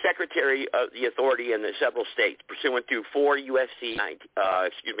 We know the Secretary of the Authority in the several states, pursuant to 4 U.S.C.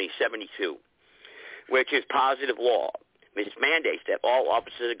 72, which is positive law, which mandates that all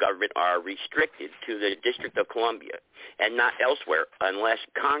offices of government are restricted to the District of Columbia and not elsewhere unless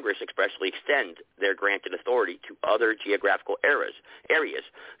Congress expressly extends their granted authority to other geographical areas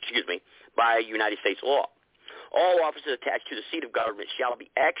by United States law. All offices attached to the seat of government shall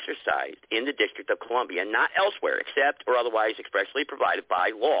be exercised in the District of Columbia and not elsewhere except or otherwise expressly provided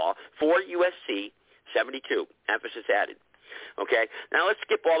by law, 4 U.S.C. 72, emphasis added. Okay, now let's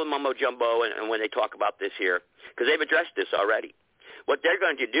skip all the mumbo-jumbo and when they talk about this here, because they've addressed this already. What they're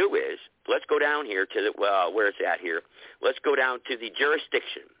going to do is, let's go down here to where it's at here. Let's go down to the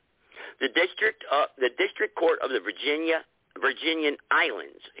jurisdiction. The District Court of the Virginian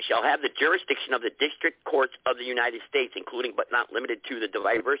Islands shall have the jurisdiction of the district courts of the United States, including but not limited to the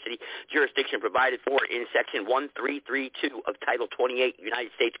diversity jurisdiction provided for in Section 1332 of Title 28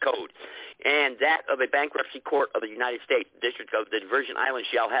 United States Code, and that of a bankruptcy court of the United States. The District of the Virgin Islands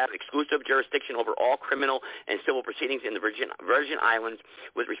shall have exclusive jurisdiction over all criminal and civil proceedings in the Virgin Islands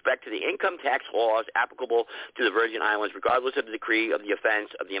with respect to the income tax laws applicable to the Virgin Islands, regardless of the decree of the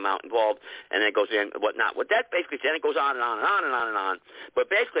offense, of the amount involved, and then it goes in whatnot. What that basically says, it goes on and on and on and on and on. But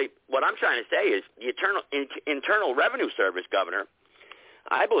basically, what I'm trying to say is the Internal Revenue Service, Governor,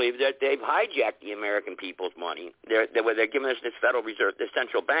 I believe that they've hijacked the American people's money. They're giving us this Federal Reserve, this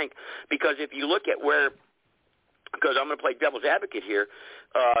central bank, because if you look at because I'm going to play devil's advocate here,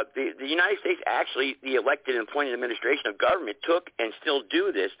 the United States actually, the elected and appointed administration of government took and still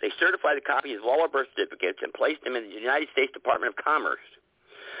do this. They certify the copies of all our birth certificates and place them in the United States Department of Commerce.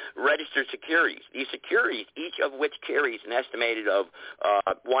 registered securities. These securities, each of which carries an estimated of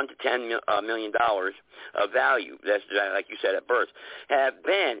 $1 to $10 million of value, that's like you said at birth, have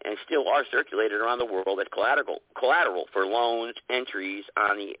been and still are circulated around the world as collateral for loans entries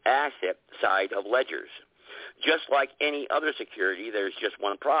on the asset side of ledgers. Just like any other security, there's just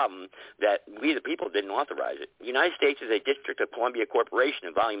one problem, that we, the people, didn't authorize it. The United States is a District of Columbia Corporation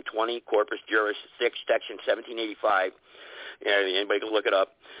in Volume 20, Corpus Juris 6, Section 1785. Anybody can look it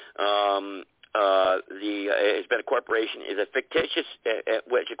up. It's been a corporation is a fictitious,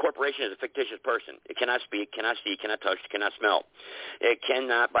 which a corporation is a fictitious person. It cannot speak, cannot see, cannot touch, cannot smell. It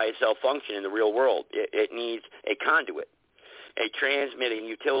cannot by itself function in the real world. It needs a conduit, a transmitting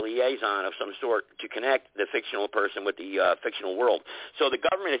utility liaison of some sort to connect the fictional person with the fictional world. So the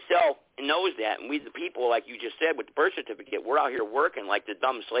government itself knows that, and we the people, like you just said, with the birth certificate, we're out here working like the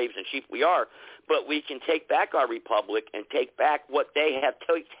dumb slaves and sheep we are, but we can take back our republic and take back what they have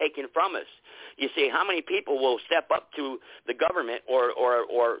taken from us. You see, how many people will step up to the government or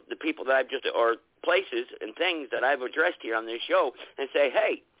the people that I've just, or places and things that I've addressed here on this show and say,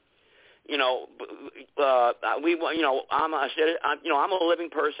 hey, I'm a living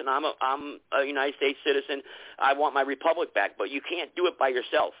person. I'm a United States citizen. I want my republic back, but you can't do it by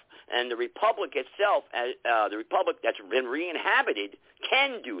yourself. And the republic itself, the republic that's been re-inhabited,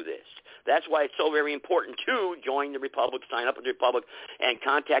 can do this. That's why it's so very important to join the republic, sign up with the republic, and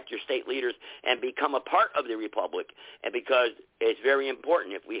contact your state leaders and become a part of the republic. And because it's very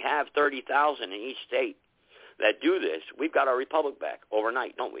important, if we have 30,000 in each state that do this, we've got our republic back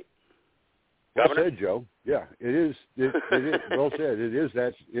overnight, don't we? Well said, Joe. Yeah, it is. It is well said. It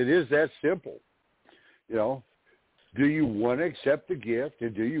is that simple. You know, do you want to accept the gift,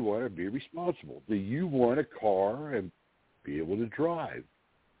 and do you want to be responsible? Do you want a car and be able to drive?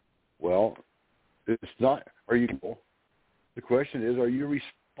 Well, it's not. Are you? The question is, are you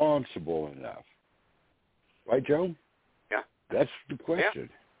responsible enough? Right, Joe? Yeah. That's the question.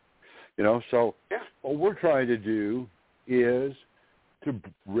 Yeah. You know, so what we're trying to do is to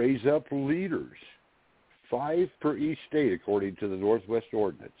raise up leaders, 5 per each state, according to the Northwest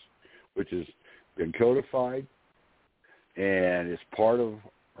Ordinance, which has been codified and is part of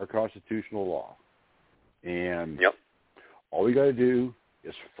our constitutional law. And all we got to do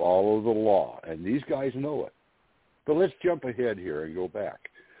is follow the law, and these guys know it. But let's jump ahead here and go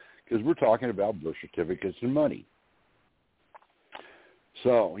back, because we're talking about birth certificates and money.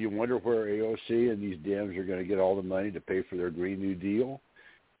 So you wonder where AOC and these Dems are going to get all the money to pay for their Green New Deal?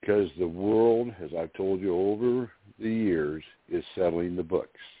 Because the world, as I've told you over the years, is settling the books.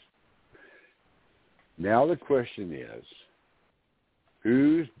 Now the question is,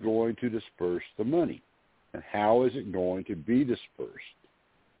 who's going to disperse the money? And how is it going to be dispersed?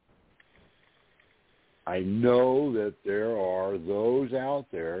 I know that there are those out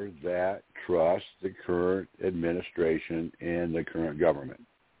there that trust the current administration and the current government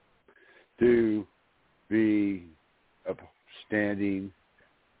to be upstanding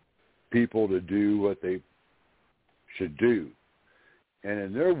people to do what they should do. And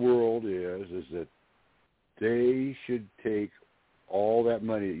in their world is that they should take all that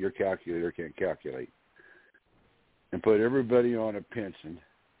money that your calculator can't calculate and put everybody on a pension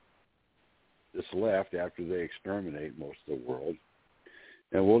that's left after they exterminate most of the world,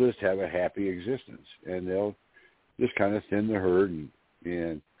 and we'll just have a happy existence. And they'll just kind of thin the herd,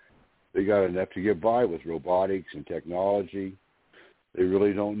 and they got enough to get by with robotics and technology. They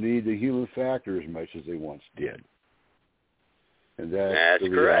really don't need the human factor as much as they once did. And that's the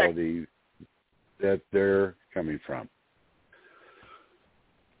reality that they're coming from.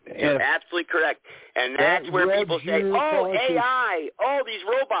 You're absolutely correct. And that's where people say, oh, AI, oh, these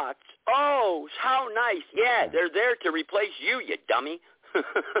robots, oh, how nice. Yeah, they're there to replace you, you dummy.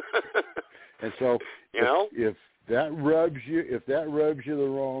 And so if that rubs you the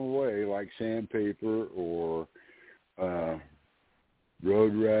wrong way, like sandpaper or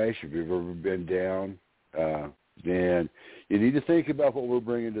road rash, if you've ever been down, then you need to think about what we're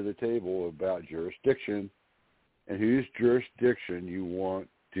bringing to the table about jurisdiction and whose jurisdiction you want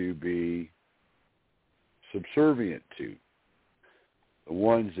to be subservient to. The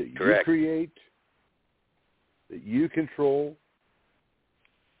ones that you create, that you control,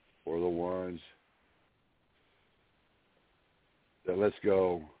 or the ones that let's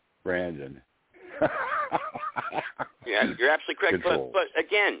go, Brandon. Yeah, you're absolutely correct. But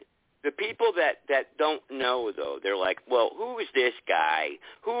again, the people that don't know, though, they're like, well, who is this guy?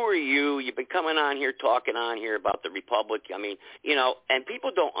 Who are you? You've been coming on here, talking on here about the Republic. I mean, and people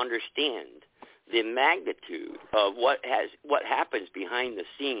don't understand the magnitude of what happens behind the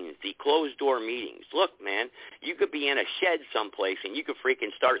scenes, the closed-door meetings. Look, man, you could be in a shed someplace and you could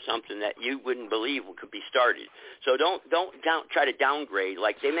freaking start something that you wouldn't believe could be started. So don't try to downgrade.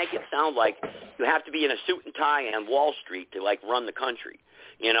 Like, they make it sound like you have to be in a suit and tie on Wall Street to, like, run the country,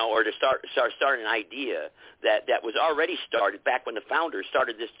 you know, or to start an idea that was already started back when the founders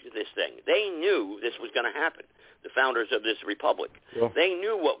started this thing. They knew this was going to happen. The founders of this republic. Well, they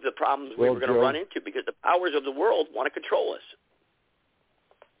knew what the problems we were going to run into because the powers of the world want to control us.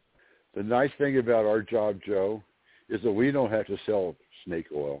 The nice thing about our job, Joe, is that we don't have to sell snake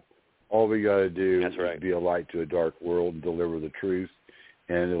oil. All we got to do is be a light to a dark world and deliver the truth,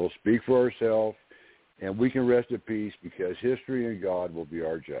 and it'll speak for ourselves, and we can rest at peace because history and God will be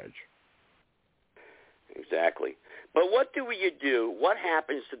our judge. Exactly. But what do you do? What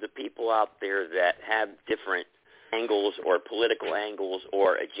happens to the people out there that have different angles or political angles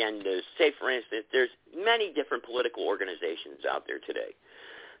or agendas? Say, for instance, there's many different political organizations out there today,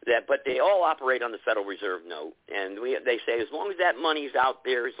 but they all operate on the Federal Reserve note. And they say as long as that money's out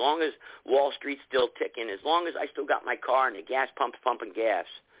there, as long as Wall Street's still ticking, as long as I still got my car and the gas pump's pumping gas,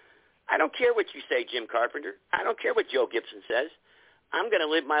 I don't care what you say, Jim Carpenter. I don't care what Joe Gibson says. I'm going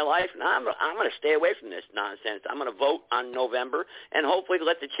to live my life, and I'm going to stay away from this nonsense. I'm going to vote on November and hopefully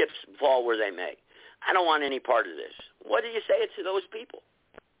let the chips fall where they may. I don't want any part of this. What do you say to those people?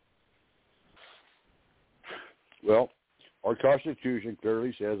 Well, our Constitution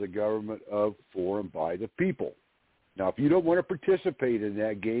clearly says a government of, for, and by the people. Now, if you don't want to participate in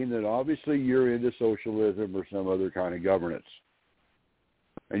that game, then obviously you're into socialism or some other kind of governance.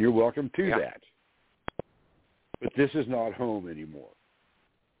 And you're welcome to that. But this is not home anymore.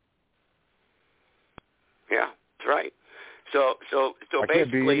 Yeah, that's right. So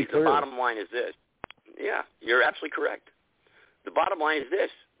basically, the bottom line is this. Yeah, you're absolutely correct. The bottom line is this: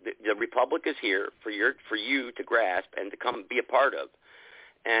 the Republic is here for you to grasp and to come be a part of,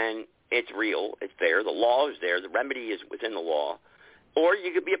 and it's real. It's there. The law is there. The remedy is within the law. Or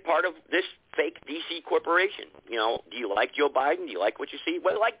you could be a part of this fake D.C. corporation. You know, do you like Joe Biden? Do you like what you see?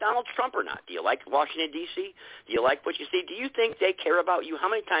 Whether you like Donald Trump or not? Do you like Washington, D.C.? Do you like what you see? Do you think they care about you? How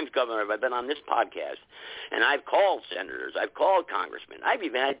many times, Governor, have I been on this podcast? And I've called senators. I've called congressmen. I've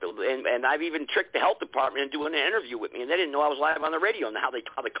even tricked the health department into doing an interview with me, and they didn't know I was live on the radio and how the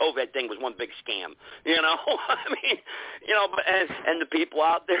COVID thing was one big scam. You know, I mean, you know, and the people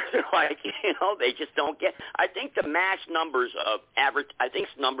out there, they're like, you know, they just don't get. I think the mass numbers of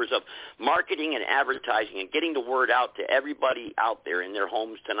marketing and advertising and getting the word out to everybody out there in their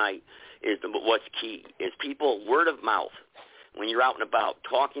homes tonight is what's key, is people, word of mouth. When you're out and about,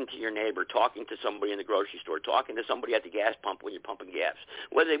 talking to your neighbor, talking to somebody in the grocery store, talking to somebody at the gas pump when you're pumping gas.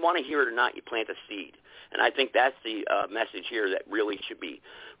 Whether they want to hear it or not, you plant a seed. And I think that's the message here that really should be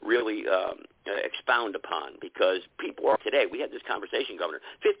expound upon, because people are today, we had this conversation, Governor,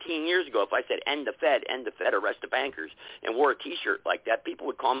 15 years ago, if I said end the Fed, arrest the bankers, and wore a T-shirt like that, people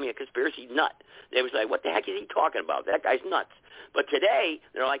would call me a conspiracy nut. They was like, what the heck is he talking about? That guy's nuts. But today,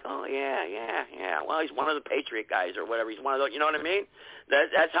 they're like, oh, yeah. Well, he's one of the Patriot guys or whatever. He's one of those, you know what I mean?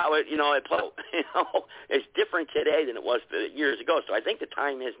 That's how it, it flows. It's different today than it was years ago. So I think the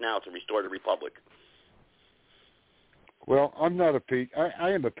time is now to restore the Republic. Well, I'm not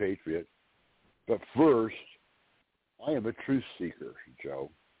I am a patriot, but first, I am a truth seeker, Joe,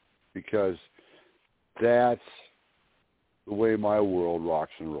 because that's the way my world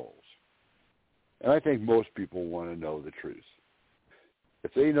rocks and rolls. And I think most people want to know the truth.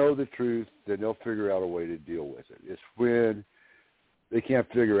 If they know the truth, then they'll figure out a way to deal with it. It's when they can't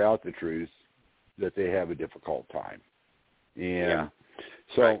figure out the truth that they have a difficult time. And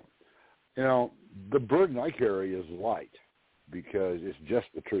so, the burden I carry is light because it's just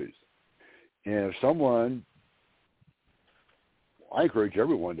the truth. And if I encourage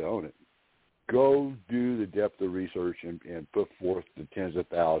everyone to own it. Go do the depth of research and put forth the tens of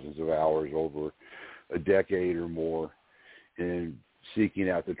thousands of hours over a decade or more in seeking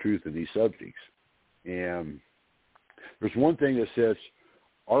out the truth of these subjects. And there's one thing that sets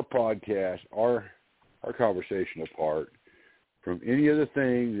our podcast, our conversation apart from any other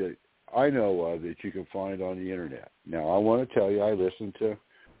thing that I know of that you can find on the internet. Now, I want to tell you, I listen to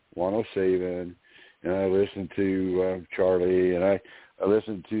 107, and I listen to Charlie, and I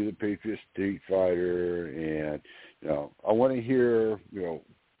listen to the Patriot Street Fighter, and I want to hear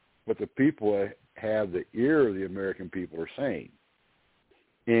what the people have the ear of the American people are saying.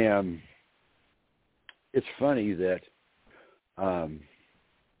 And it's funny that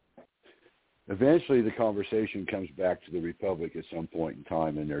eventually the conversation comes back to the Republic at some point in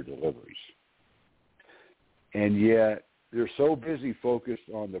time in their deliveries. And yet they're so busy focused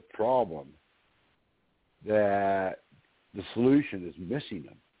on the problem that the solution is missing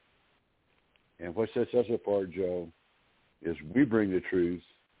them. And what sets us apart, Joe, is we bring the truth,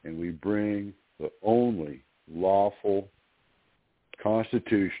 and we bring the only lawful,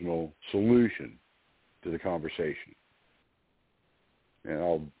 constitutional solution to the conversation.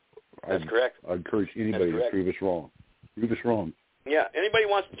 And That's correct. I encourage anybody to prove us wrong. Prove us wrong. Yeah. Anybody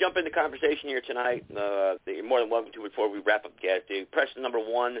wants to jump in the conversation here tonight, you're more than welcome to before we wrap up, guys. Press the number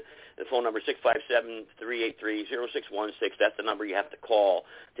 1, the phone number 657-383-0616. That's the number you have to call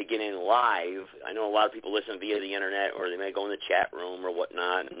to get in live. I know a lot of people listen via the internet, or they may go in the chat room or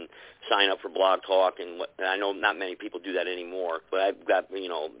whatnot and sign up for Blog Talk. And I know not many people do that anymore, but I've got,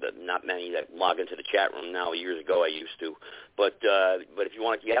 not many that log into the chat room now. Years ago I used to. But if you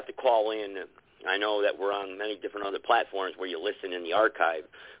want, you have to call in. I know that we're on many different other platforms where you listen in the archive,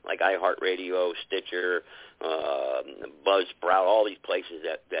 like iHeartRadio, Stitcher, Buzzsprout, all these places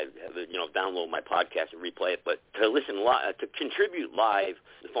that download my podcast and replay it. But to listen live, to contribute live,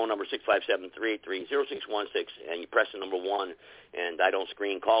 the phone number 657-383-0616, and you press the number 1. And I don't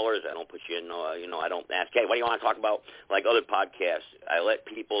screen callers. I don't put you in. I don't ask, hey, what do you want to talk about? Like other podcasts, I let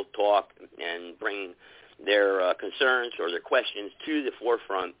people talk and bring their concerns or their questions to the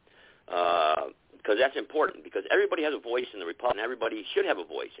forefront. Because that's important, because everybody has a voice in the Republic, and everybody should have a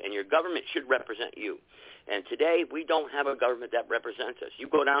voice, and your government should represent you. And today, we don't have a government that represents us. You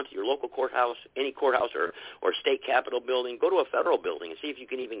go down to your local courthouse, any courthouse or state capitol building, go to a federal building and see if you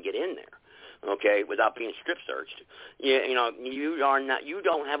can even get in there, okay, without being strip searched. You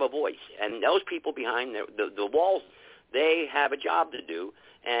don't have a voice. And those people behind the walls, they have a job to do,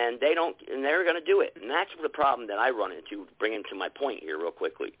 and they're going to do it. And that's the problem that I run into, bring into my point here real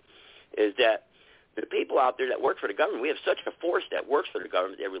quickly, is that the people out there that work for the government, we have such a force that works for the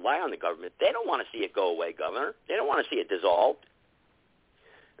government, they rely on the government. They don't want to see it go away, Governor. They don't want to see it dissolved.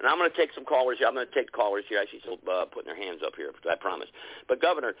 And I'm going to take some callers here. I'm going to take callers here. I see some putting their hands up here, I promise. But,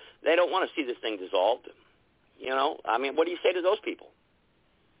 Governor, they don't want to see this thing dissolved. I mean, what do you say to those people?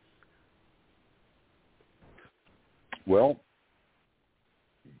 Well,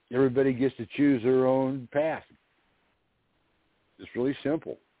 everybody gets to choose their own path. It's really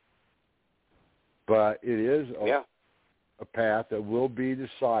simple. But it is a path that will be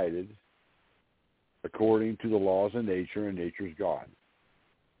decided according to the laws of nature and nature's God,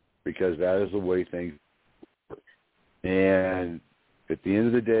 because that is the way things work. And at the end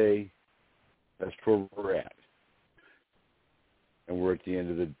of the day, that's where we're at. And we're at the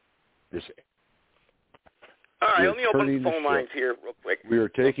end of this. All right, let me open the phone lines here real quick. We are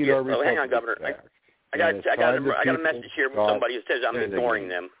taking our republic hang on, Governor. back. I got a message here from somebody who says I'm ignoring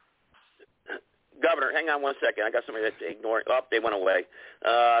them. Governor, hang on one second. I got somebody that's ignoring. Oh, they went away.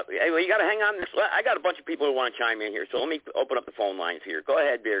 Anyway, you got to hang on. I got a bunch of people who want to chime in here, so let me open up the phone lines here. Go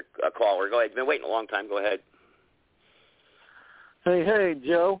ahead, dear caller. Go ahead. You've been waiting a long time. Go ahead. Hey,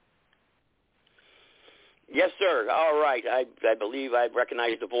 Joe. Yes, sir. All right. I believe I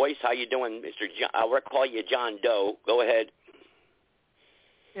recognize the voice. How you doing, Mr. John? I'll call you John Doe. Go ahead.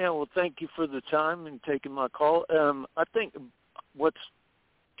 Yeah, well, thank you for the time and taking my call. I think what's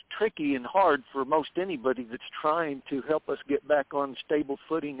tricky and hard for most anybody that's trying to help us get back on stable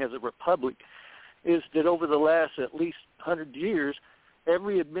footing as a republic is that over the last at least 100 years,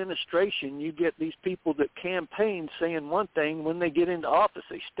 every administration, you get these people that campaign saying one thing. When they get into office,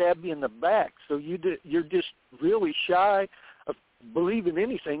 they stab you in the back. So you're just really shy of believing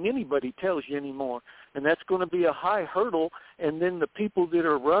anything anybody tells you anymore. And that's going to be a high hurdle. And then the people that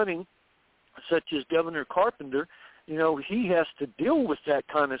are running, such as Governor Carpenter, he has to deal with that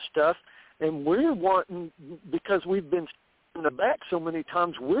kind of stuff. And we're wanting, because we've been in the back so many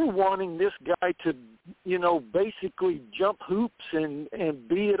times, we're wanting this guy to, basically jump hoops and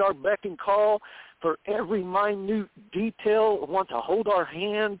be at our beck and call for every minute detail, want to hold our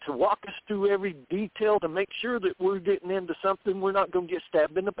hand, to walk us through every detail to make sure that we're getting into something, we're not going to get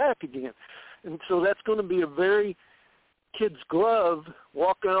stabbed in the back again. And so that's going to be a very kid's glove,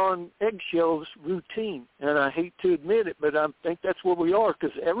 walking on eggshells routine. And I hate to admit it, but I think that's where we are,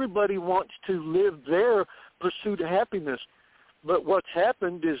 because everybody wants to live their pursuit of happiness. But what's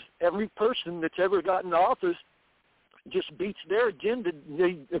happened is every person that's ever gotten to office just beats their agenda.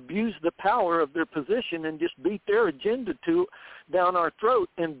 They abuse the power of their position and just beat their agenda down our throat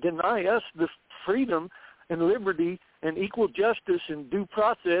and deny us the freedom and liberty and equal justice and due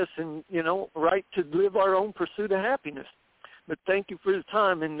process and, right to live our own pursuit of happiness. But thank you for the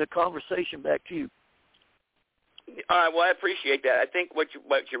time and the conversation. Back to you. All right. Well, I appreciate that. I think what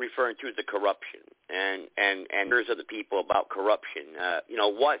you're referring to is the corruption and there's other people about corruption.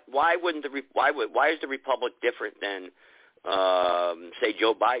 Why is the republic different than say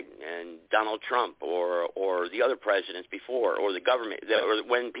Joe Biden and Donald Trump or the other presidents before, or the government, or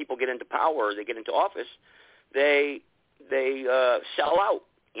when people get into power, they get into office, they sell out,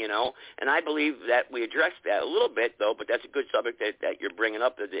 you know. And I believe that we addressed that a little bit, though. But that's a good subject that you're bringing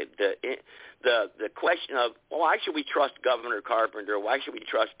up. The question of, well, why should we trust Governor Carpenter? Why should we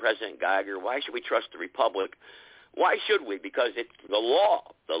trust President Geiger? Why should we trust the Republic? Why should we? Because it's the law.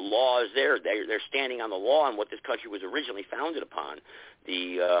 The law is there. They're standing on the law and what this country was originally founded upon.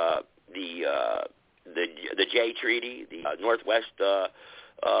 The Jay Treaty, the Northwest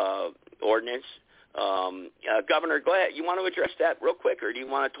Ordinance. Governor, go ahead. You want to address that real quick, or do you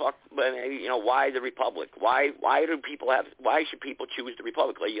want to talk? You know, why the Republic? Why should people choose the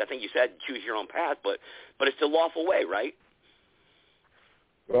Republic? Like, I think you said choose your own path, but it's the lawful way, right?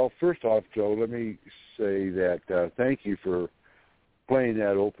 Well, first off, Joe, let me say that thank you for playing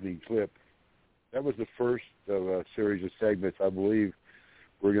that opening clip. That was the first of a series of segments. I believe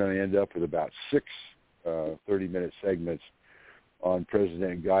we're going to end up with about 6 30-minute segments on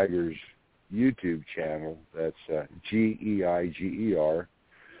President Geiger's YouTube channel. That's GEIGER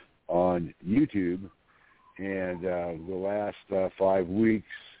on YouTube. And the last 5 weeks,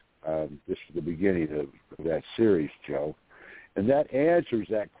 this is the beginning of that series, Joe. And that answers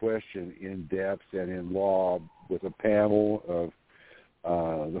that question in depth and in law with a panel of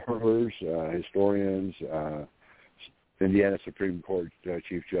the hurlers, historians, Indiana Supreme Court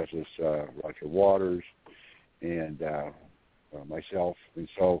Chief Justice Roger Waters, and myself. And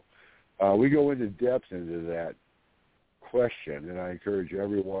so we go into depth into that question, and I encourage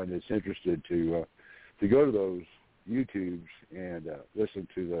everyone that's interested to go to those YouTubes and listen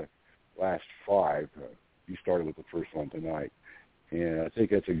to the last 5. You started with the first one tonight. And I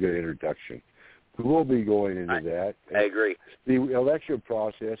think that's a good introduction. We will be going into that. I agree. The election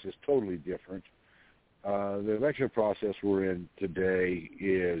process is totally different. The election process we're in today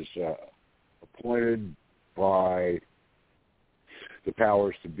is appointed by the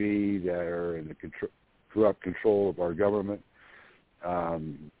powers to be that are in the corrupt control of our government,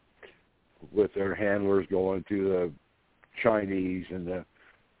 with their handlers going to the Chinese and the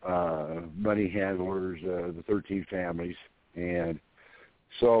money handlers, the 13 families. And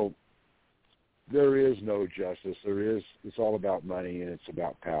so there is no justice. It's all about money, and it's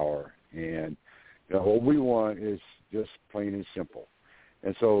about power. And you know, what we want is just plain and simple.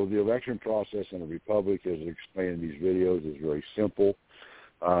 And so the election process in a republic, as explained in these videos, is very simple.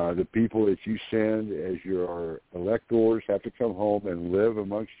 The people that you send as your electors have to come home and live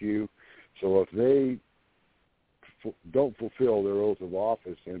amongst you. So if they don't fulfill their oath of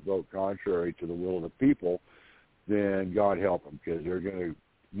office and vote contrary to the will of the people, then God help them, because they're going to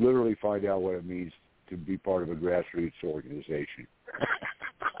literally find out what it means to be part of a grassroots organization.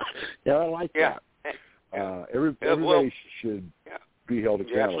 Yeah, I like that. Everybody should be held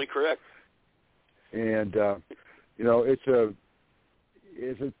accountable. You're absolutely correct. And you know, it's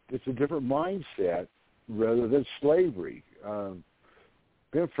a different mindset rather than slavery.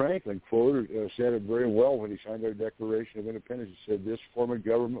 Ben Franklin said it very well when he signed our Declaration of Independence. He said, "This form of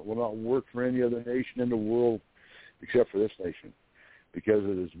government will not work for any other nation in the world except for this nation, because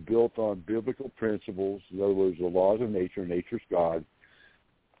it is built on biblical principles, in other words, the laws of nature, nature's God,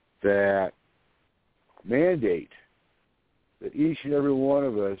 that mandate that each and every one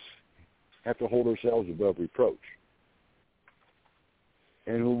of us have to hold ourselves above reproach."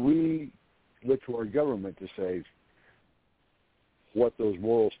 And when we look to our government to say what those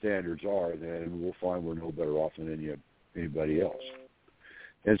moral standards are, then we'll find we're no better off than anybody else.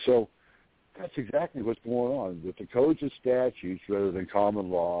 And so that's exactly what's going on. With the codes and statutes, rather than common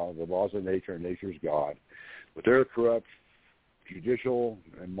law, the laws of nature and nature's God, with their corrupt judicial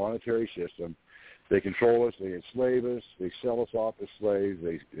and monetary system, they control us, they enslave us, they sell us off as slaves,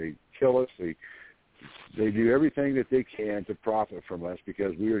 they kill us, they do everything that they can to profit from us,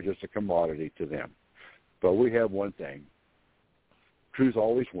 because we are just a commodity to them. But we have one thing. Truth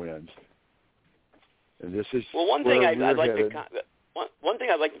always wins. And this is one thing I'd like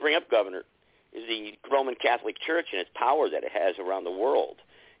to bring up, Governor, is the Roman Catholic Church and its power that it has around the world,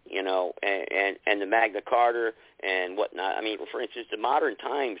 you know, and the Magna Carta and whatnot. I mean, for instance, in modern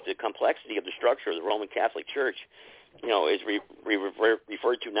times, the complexity of the structure of the Roman Catholic Church, you know, is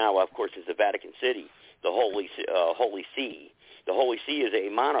referred to now, of course, as the Vatican City, the Holy See. The Holy See is a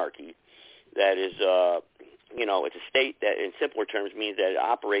monarchy that is it's a state that, in simpler terms, means that it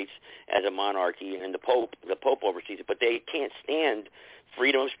operates as a monarchy, and the Pope oversees it. But they can't stand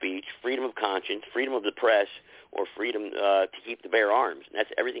freedom of speech, freedom of conscience, freedom of the press, or freedom to keep the bear arms. And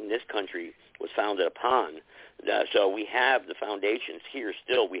that's everything this country was founded upon. So we have the foundations here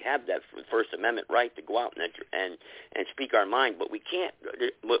still. We have that First Amendment right to go out and speak our mind, but we can't.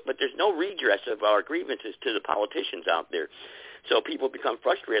 But there's no redress of our grievances to the politicians out there. So people become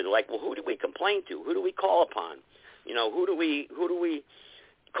frustrated. They're like, well, who do we complain to? Who do we call upon? Who do we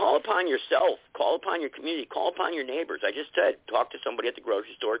call upon yourself? Call upon your community. Call upon your neighbors. I just said, talk to somebody at the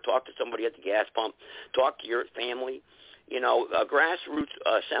grocery store. Talk to somebody at the gas pump. Talk to your family. A grassroots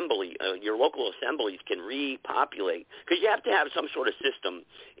assembly, your local assemblies can repopulate, because you have to have some sort of system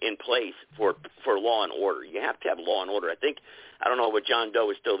in place for law and order. You have to have law and order. I don't know if John Doe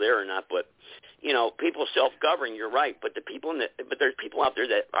is still there or not, but people self-govern. You're right, but but there's people out there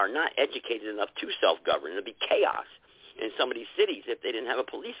that are not educated enough to self-govern. It'd be chaos in some of these cities if they didn't have a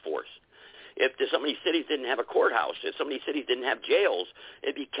police force. If some of these cities didn't have a courthouse, if some of these cities didn't have jails,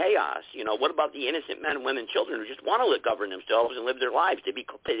 it'd be chaos. What about the innocent men, women, children who just want to govern themselves and live their lives?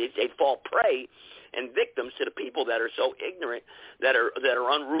 They'd fall prey and victims to the people that are so ignorant, that are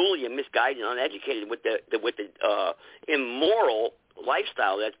unruly and misguided and uneducated with the immoral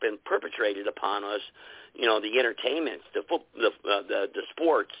lifestyle that's been perpetrated upon us. The entertainments, the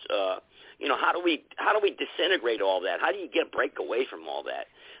sports. How do we disintegrate all that? How do you break away from all that?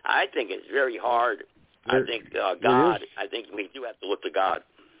 I think it's very hard. I think God. I think we do have to look to God.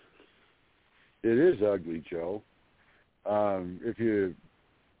 It is ugly, Joe. If you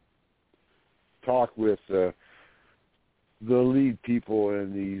talk with the lead people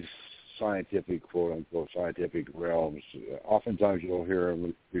in these scientific, quote-unquote, scientific realms, oftentimes you'll hear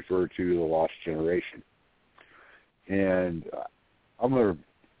them refer to the lost generation. And I'm going to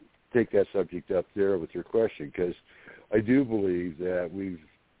take that subject up there with your question, because I do believe that we've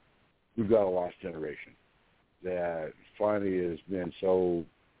got a lost generation that finally has been so,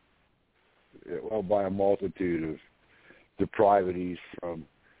 by a multitude of depravities, from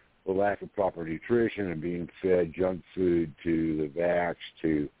the lack of proper nutrition and being fed junk food to the vax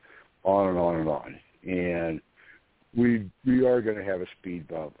to on and on and on. And we are going to have a speed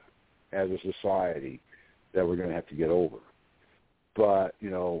bump as a society that we're going to have to get over. But,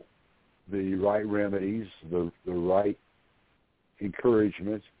 the right remedies, the right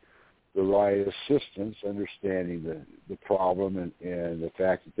encouragement, the right assistance, understanding the problem and the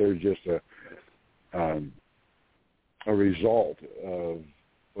fact that they're just a result of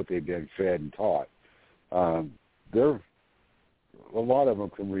what they've been fed and taught. A lot of them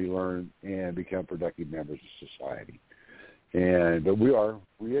can relearn and become productive members of society. But we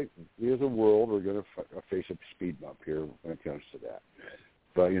as a world, we're going to face a speed bump here when it comes to that.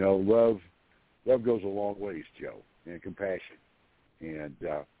 But love goes a long ways, Joe, and compassion, and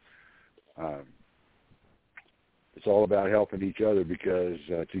it's all about helping each other, because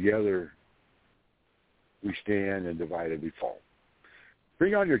together we stand and divided we fall.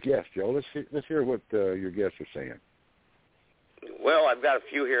 Bring on your guest, Joe. Let's hear what your guests are saying. Well, I've got a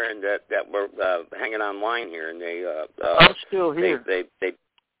few here and that were hanging online here, and they. I'm still here.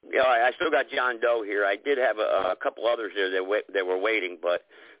 I still got John Doe here. I did have a couple others there that were waiting, but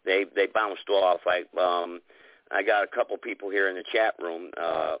they bounced off. I got a couple people here in the chat room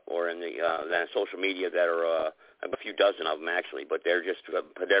or in the social media that are I have a few dozen of them actually, but they're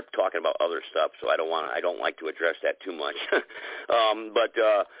talking about other stuff, so I don't like to address that too much.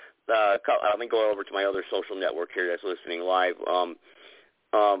 Let me go over to my other social network here that's listening live.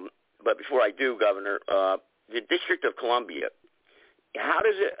 But before I do, Governor, the District of Columbia. How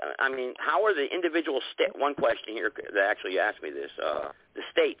are the individual states? One question here that actually asked me this: the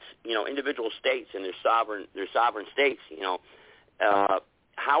states, individual states and their sovereign states,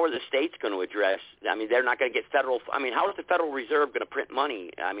 how are the states going to address? They're not going to get federal. How is the Federal Reserve going to print money?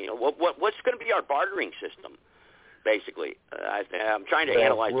 What's going to be our bartering system? Basically, I'm trying to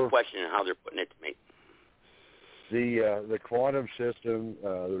analyze the question and how they're putting it to me. The quantum system,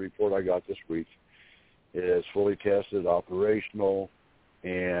 the report I got this week, is fully tested, operational,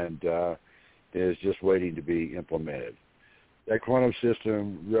 and is just waiting to be implemented. That quantum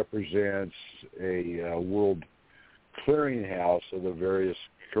system represents a world clearinghouse of the various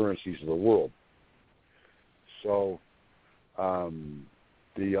currencies of the world. So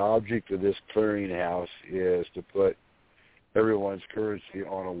the object of this clearinghouse is to put everyone's currency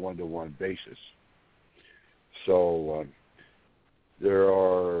on a one-to-one basis. So there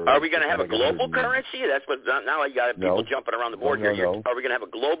are... Are we going to have a global currency? That's what now you got people jumping around the board here. No. Are we going to have a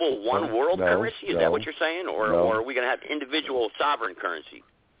global one world currency? Is that what you're saying, or are we going to have individual sovereign currency?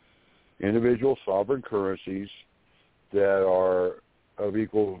 individual sovereign currencies that are of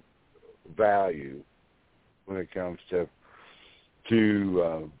equal value when it comes to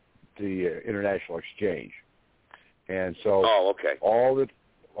the international exchange. And so all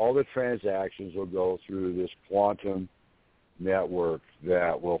the transactions will go through this quantum network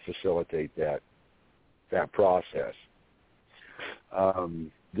that will facilitate that process.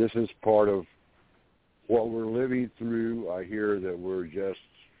 This is part of what we're living through. I hear that we're just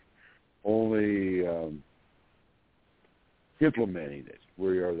only implementing it.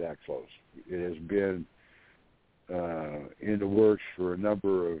 We are that close. It has been in the works for a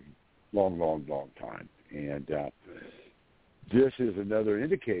number of long time. And this is another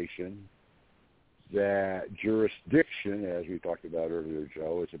indication that jurisdiction, as we talked about earlier,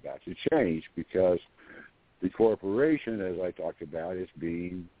 Joe, is about to change, because the corporation, as I talked about, is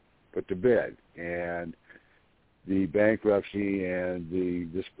being put to bed. And the bankruptcy and the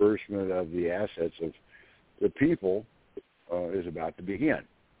disbursement of the assets of the people is about to begin.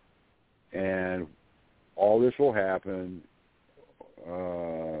 And all this will happen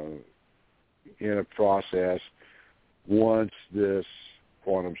in a process once this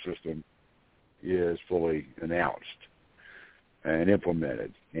quantum system is fully announced and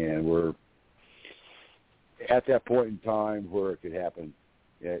implemented. And we're at that point in time where it could happen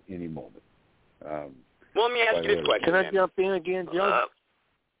at any moment. Well, let me ask you this question. Can I jump in again, Joe?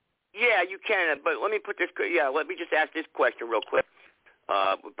 Yeah, you can, but let me just ask this question real quick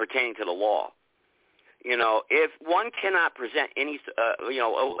pertaining to the law. If one cannot present any,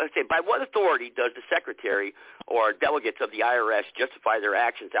 let's say, by what authority does the secretary or delegates of the IRS justify their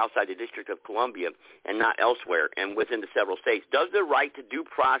actions outside the District of Columbia and not elsewhere and within the several states? Does the right to due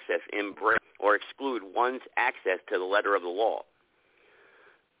process embrace or exclude one's access to the letter of the law?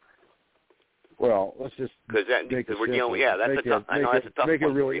 Well, let's just make it simple.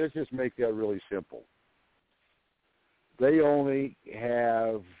 Let's just make that really simple. They only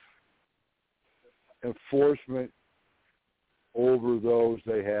have enforcement over those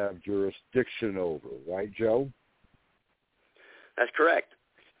they have jurisdiction over, right, Joe? That's correct.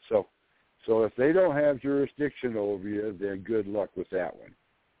 So if they don't have jurisdiction over you, then good luck with that one.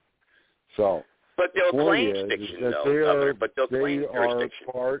 So, but they'll claim jurisdiction, though, but they'll claim jurisdiction.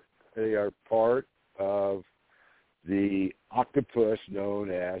 They are part of the octopus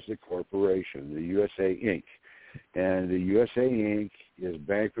known as the corporation, the USA Inc. And the USA Inc. is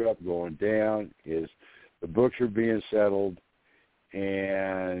bankrupt, going down, the books are being settled,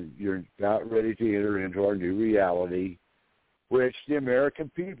 and you're about ready to enter into our new reality, which the American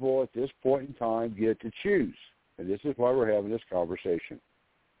people at this point in time get to choose. And this is why we're having this conversation.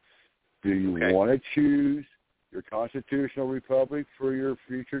 Do you want to choose your constitutional republic for your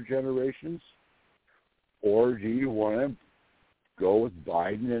future generations, or do you want to go with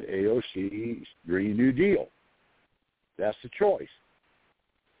Biden and AOC's Green New Deal? That's the choice.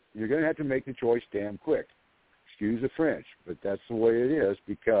 You're going to have to make the choice damn quick. Excuse the French, but that's the way it is,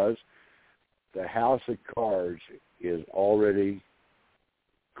 because the house of cards is already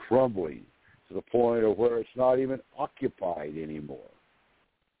crumbling to the point of where it's not even occupied anymore.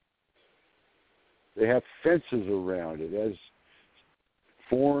 They have fences around it as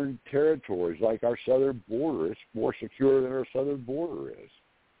foreign territories, like our southern border. It's more secure than our southern border is,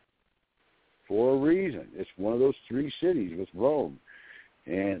 for a reason. It's one of those three cities with Rome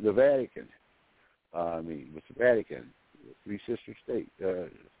and the Vatican. With the Vatican, three sister cities,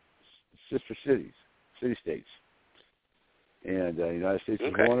 city-states. And the United States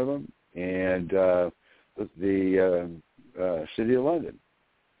is one of them, and the city of London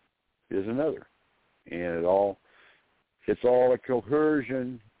is another. And it's all a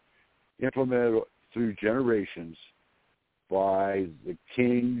coercion implemented through generations by the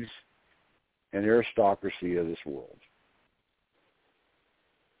kings and aristocracy of this world.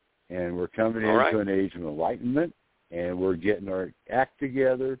 And we're coming into an age of enlightenment, and we're getting our act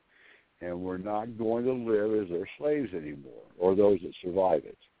together, and we're not going to live as their slaves anymore, or those that survive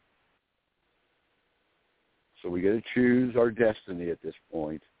it. So we got to choose our destiny at this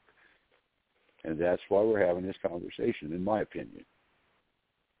point, and that's why we're having this conversation, in my opinion.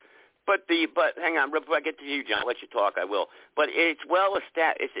 But hang on, before I get to you, John, I'll let you talk, I will. But it's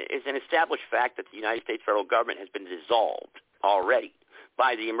it's an established fact that the United States federal government has been dissolved already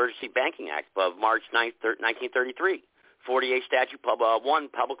by the Emergency Banking Act of March 9th, 1933. 48 Statute 1,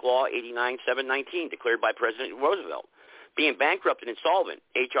 Public Law 89-719, declared by President Roosevelt. being bankrupt and insolvent.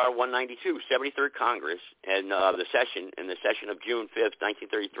 H.R. 192, 73rd Congress, and the session of June 5th,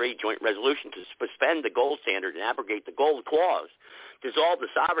 1933, joint resolution to suspend the gold standard and abrogate the gold clause, dissolve the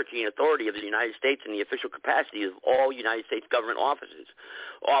sovereignty and authority of the United States in the official capacity of all United States government officers,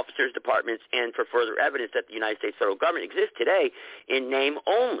 departments, and for further evidence that the United States federal government exists today in name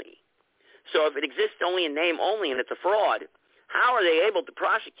only. So if it exists only in name only and it's a fraud, how are they able to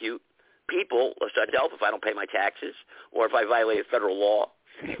prosecute people, myself, if I don't pay my taxes, or if I violate federal law,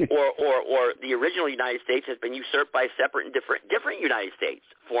 or the original United States has been usurped by a separate and different United States,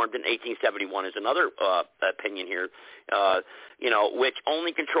 formed in 1871 is another opinion here, which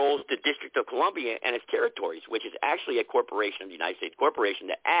only controls the District of Columbia and its territories, which is actually a corporation of the United States corporation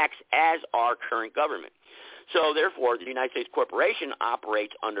that acts as our current government. So, therefore, the United States corporation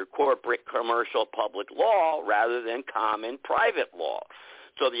operates under corporate, commercial, public law rather than common private law.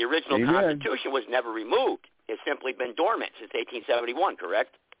 So the original Constitution was never removed. It's simply been dormant since 1871,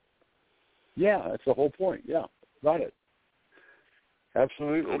 correct? Yeah, that's the whole point. Yeah, got it.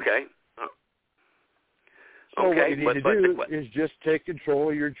 Absolutely. Okay. So what you need to do is just take control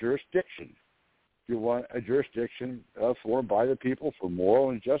of your jurisdiction. You want a jurisdiction formed by the people for moral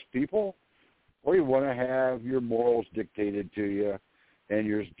and just people, or you want to have your morals dictated to you and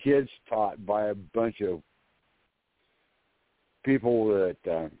your kids taught by a bunch of people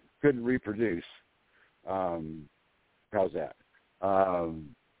that couldn't reproduce. How's that? The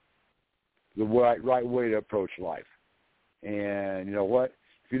right way to approach life. And you know what?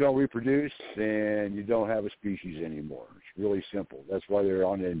 If you don't reproduce, then you don't have a species anymore. It's really simple. That's why they're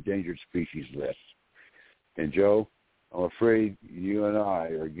on the endangered species list. And Joe, I'm afraid you and I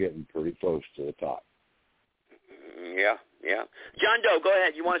are getting pretty close to the top. Yeah. John Doe, go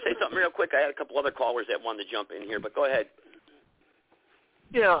ahead. You want to say something real quick? I had a couple other callers that wanted to jump in here, but go ahead.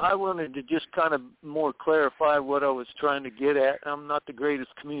 Yeah, I wanted to just kind of more clarify what I was trying to get at. I'm not the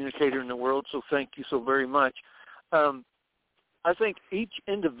greatest communicator in the world, so thank you so very much. I think each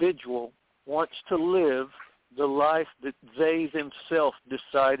individual wants to live the life that they themselves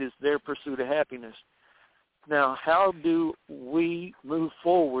decide is their pursuit of happiness. Now, how do we move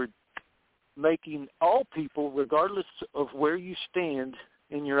forward making all people, regardless of where you stand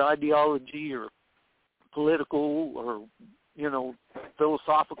in your ideology or political or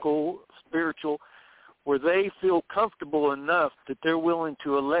philosophical, spiritual, where they feel comfortable enough that they're willing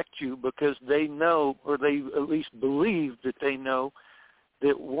to elect you because they know, or they at least believe that they know,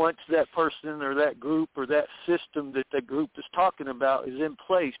 that once that person or that group or that system that the group is talking about is in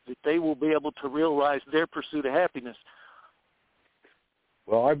place, that they will be able to realize their pursuit of happiness.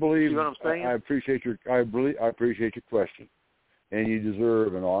 Well, I believe, see what I'm saying? I appreciate your question, and you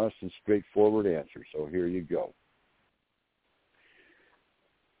deserve an honest and straightforward answer, so here you go.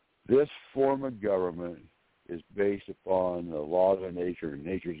 This form of government is based upon the laws of nature.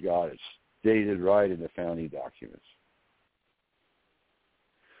 Nature's God. It's stated right in the founding documents.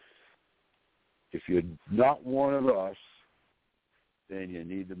 If you're not one of us, then you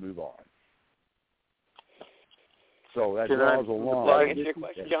need to move on. So that draws a line. Answer your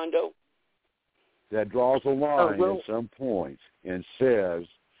question, John Doe? That draws a line at some point and says,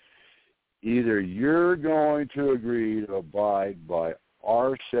 either you're going to agree to abide by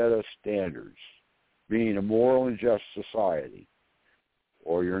our set of standards, being a moral and just society,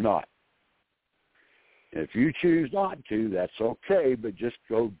 or you're not. And if you choose not to, that's okay, but just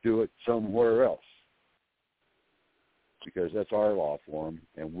go do it somewhere else, because that's our law form,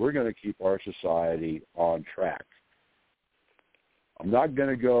 and we're going to keep our society on track. I'm not going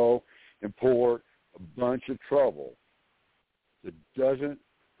to go and pour a bunch of trouble that doesn't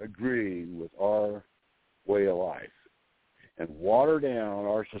agree with our way of life and water down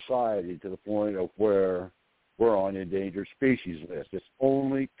our society to the point of where we're on the endangered species list. It's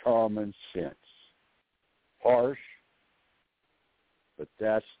only common sense. Harsh, but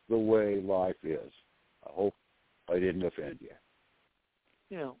that's the way life is. I hope I didn't offend you.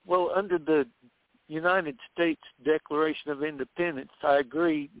 Yeah, well, under the United States Declaration of Independence, I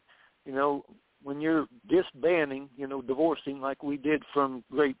agree, when you're disbanding, divorcing like we did from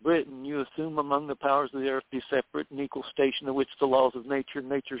Great Britain, you assume among the powers of the earth be separate and equal station to which the laws of nature and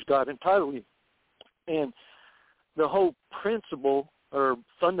nature's God entitle you. And the whole principle or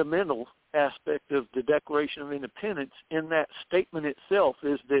fundamental aspect of the Declaration of Independence in that statement itself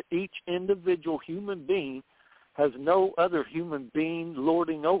is that each individual human being has no other human being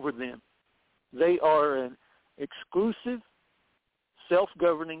lording over them. They are an exclusive,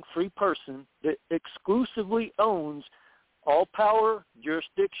 self-governing, free person that exclusively owns all power,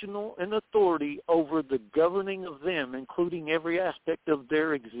 jurisdictional, and authority over the governing of them, including every aspect of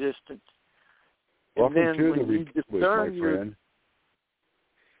their existence. Welcome and then to when the you Republic, discern my friend.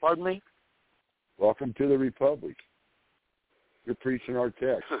 Pardon me? Welcome to the Republic. You're preaching our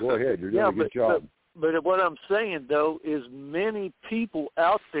text. Go ahead. You're doing a good job. But what I'm saying, though, is many people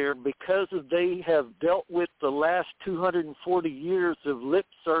out there, because they have dealt with the last 240 years of lip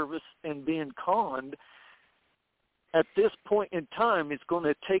service and being conned, at this point in time, it's going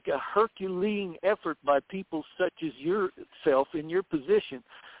to take a Herculean effort by people such as yourself in your position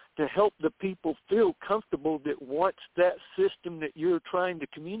to help the people feel comfortable that once that system that you're trying to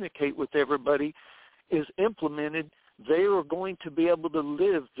communicate with everybody is implemented, they are going to be able to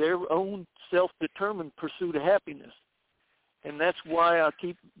live their own self-determined pursuit of happiness. And that's why I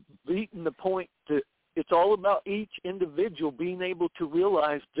keep beating the point that it's all about each individual being able to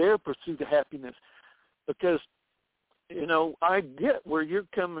realize their pursuit of happiness. Because, I get where you're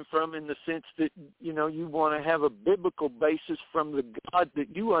coming from in the sense that, you want to have a biblical basis from the God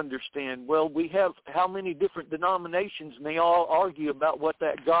that you understand. Well, we have how many different denominations, and they all argue about what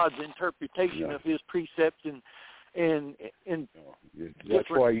that God's interpretation of his precepts and that's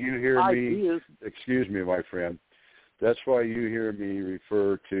why you hear ideas. me, excuse me, my friend, that's why you hear me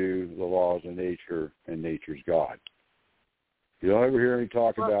refer to the laws of nature and nature's God. You don't ever hear me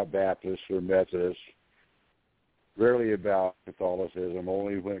talk about Baptists or Methodists, rarely about Catholicism,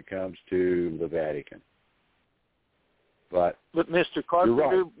 only when it comes to the Vatican. But Mr.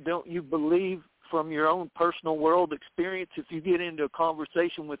 Carpenter, right. Don't you believe from your own personal world experience, if you get into a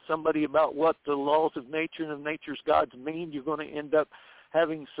conversation with somebody about what the laws of nature and of nature's gods mean, you're going to end up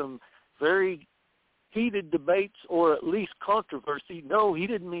having some very heated debates or at least controversy? No, he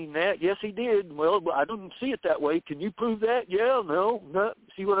didn't mean that. Yes, he did. Well, I don't see it that way. Can you prove that? Yeah, no.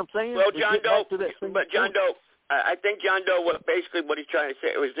 See what I'm saying? Well, John Doe, I think John Doe, what he's trying to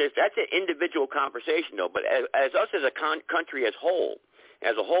say was this: that's an individual conversation, though. But as us as a country as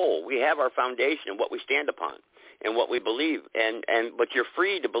a whole, we have our foundation and what we stand upon and what we believe. But you're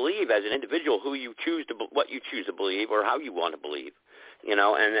free to believe as an individual what you choose to believe or how you want to believe. And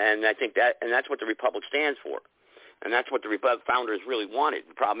I think that's what the Republic stands for. And that's what the founders really wanted.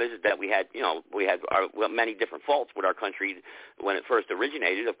 The problem is that we had many different faults with our country when it first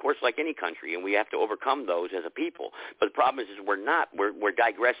originated, of course, like any country, and we have to overcome those as a people. But the problem is we're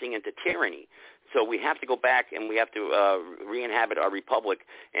digressing into tyranny. So we have to go back and we have to re-inhabit our republic.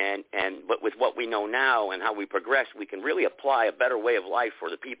 But with what we know now and how we progress, we can really apply a better way of life for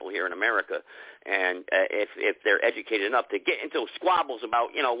the people here in America. And if they're educated enough to get into squabbles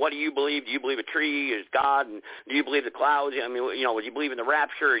about, what do you believe? Do you believe a tree is God? And do you believe the clouds? I mean, do you believe in the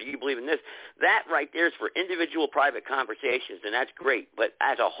rapture? Or do you believe in this? That right there is for individual private conversations, and that's great. But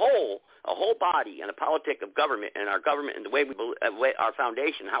as a whole body and a politic of government and our government and the way our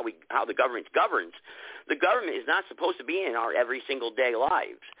foundation, how the government governs, the government is not supposed to be in our every single day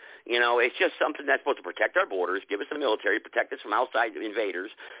lives. It's just something that's supposed to protect our borders, give us the military, protect us from outside invaders,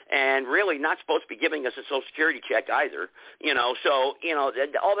 and really not supposed to be giving us a Social Security check either. So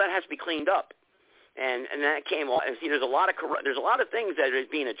all that has to be cleaned up. And that came off. And see, there's a lot of things that are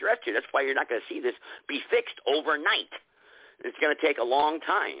being addressed here. That's why you're not going to see this be fixed overnight. It's going to take a long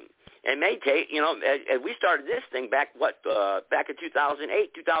time. It may take, we started this thing back in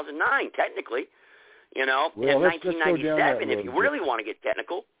 2008, 2009, technically. In 1997, if you really want to get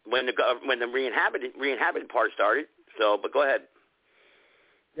technical, when the re-inhabited part started. So, but go ahead.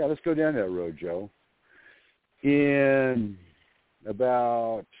 Yeah, let's go down that road, Joe. In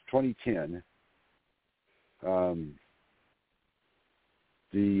about 2010,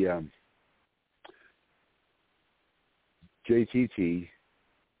 the JTT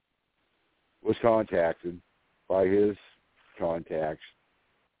was contacted by his contacts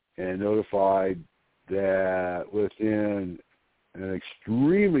and notified that within an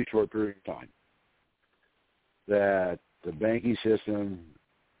extremely short period of time that the banking system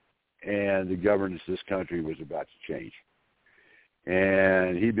and the governance of this country was about to change.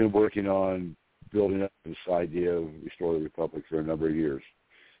 And he'd been working on building up this idea of Restore the Republic for a number of years.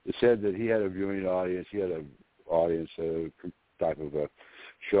 It said that he had a viewing audience. He had an audience, a type of a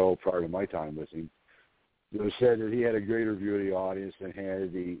show prior to my time with him. It was said that he had a greater viewing audience than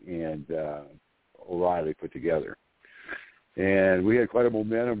Hannity and O'Reilly put together. And we had quite a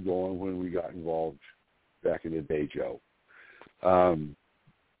momentum going when we got involved back in the day, Joe.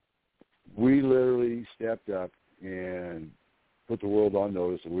 We literally stepped up and put the world on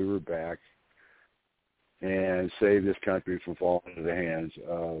notice that we were back and saved this country from falling into the hands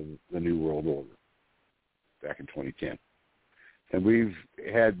of the New World Order back in 2010. And we've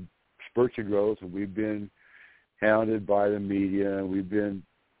had spurts of growth, and we've been hounded by the media, and we've been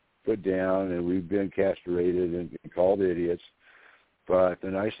put down, and we've been castrated and called idiots. But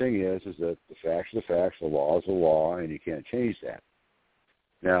the nice thing is that the facts are the facts, the law is the law, and you can't change that.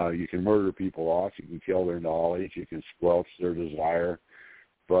 Now, you can murder people off, you can kill their knowledge, you can squelch their desire,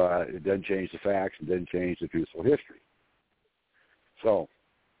 but it doesn't change the facts, it doesn't change the truthful history. So,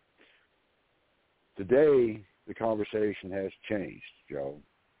 today, the conversation has changed, Joe.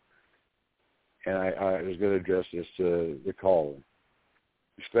 And I was going to address this to the caller.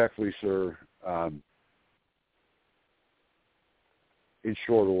 Respectfully, sir, in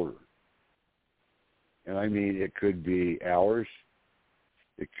short order. And I mean, it could be hours.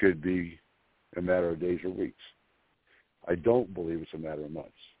 It could be a matter of days or weeks. I don't believe it's a matter of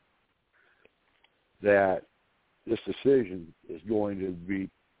months. That this decision is going to be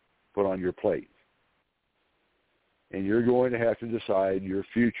put on your plate. And you're going to have to decide your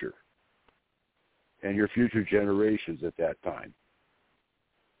future and your future generations at that time.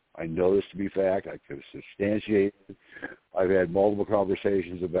 I know this to be fact. I could substantiate it. I've had multiple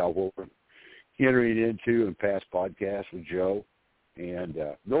conversations about what we're entering into in past podcasts with Joe. And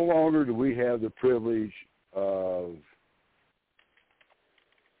no longer do we have the privilege of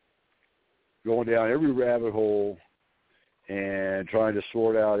going down every rabbit hole and trying to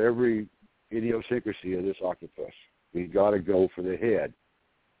sort out every idiosyncrasy of this octopus. We've got to go for the head.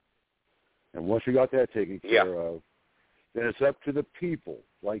 And once we got that taken care of, then it's up to the people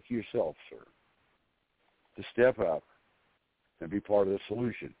like yourself, sir, to step up and be part of the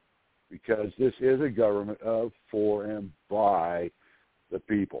solution. Because this is a government of, for, and by the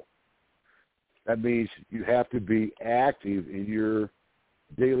people. That means you have to be active in your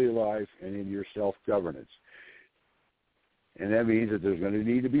daily life and in your self-governance. And that means that there's going to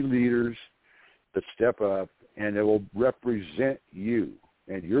need to be leaders that step up and that will represent you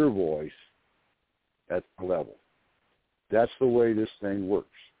and your voice at the level. That's the way this thing works.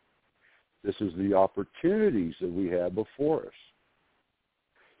 This is the opportunities that we have before us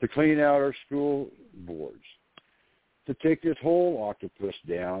to clean out our school boards, to take this whole octopus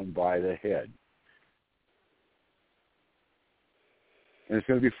down by the head. And it's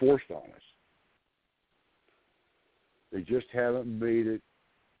going to be forced on us. They just haven't made it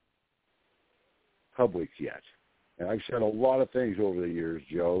public yet. And I've said a lot of things over the years,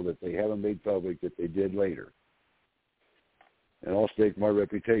 Joe, that they haven't made public that they did later. And I'll stake my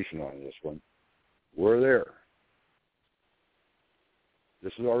reputation on this one. We're there.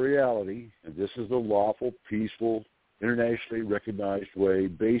 This is our reality, and this is the lawful, peaceful, internationally recognized way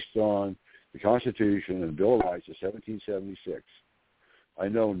based on the Constitution and Bill of Rights of 1776. I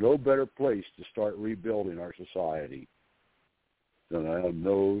know no better place to start rebuilding our society than on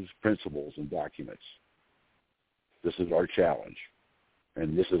those principles and documents. This is our challenge,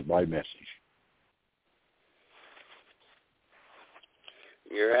 and this is my message.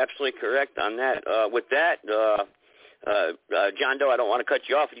 You're absolutely correct on that. With that, John Doe, I don't want to cut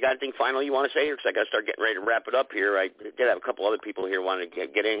you off. You got anything final you want to say here? Because I got to start getting ready to wrap it up here. I did have a couple other people here wanting to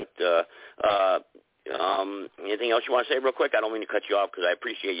get in. Anything else you want to say real quick? I don't mean to cut you off because I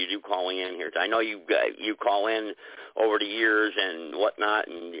appreciate you calling in here. I know you call in over the years and whatnot,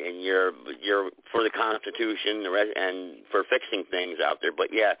 and you're for the Constitution and for fixing things out there. But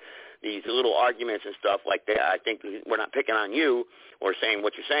yeah, these little arguments and stuff like that, I think we're not picking on you or saying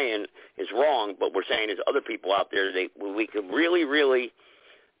what you're saying is wrong, but we're saying there's other people out there we could really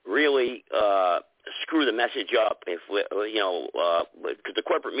screw the message up if because the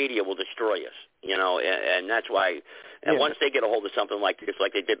corporate media will destroy us, and that's why. And once they get a hold of something like this,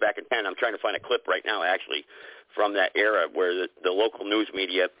 like they did back in 10, I'm trying to find a clip right now actually from that era where the local news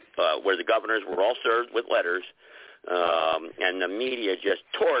media, where the governors were all served with letters. And the media just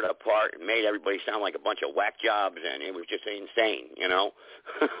tore it apart and made everybody sound like a bunch of whack jobs, and it was just insane,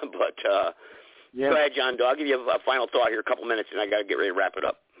 But go ahead, John Doe. I'll give you a final thought here, a couple minutes, and I got to get ready to wrap it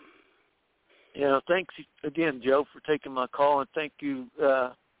up. Yeah, thanks again, Joe, for taking my call, and thank you,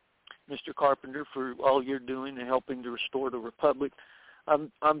 Mr. Carpenter, for all you're doing and helping to restore the Republic.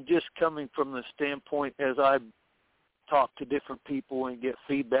 I'm just coming from the standpoint as I talk to different people and get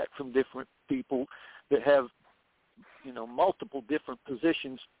feedback from different people that have multiple different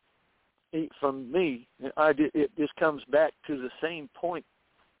positions from me. It just comes back to the same point,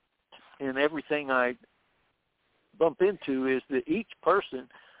 and everything I bump into is that each person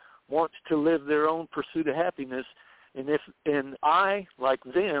wants to live their own pursuit of happiness, and I, like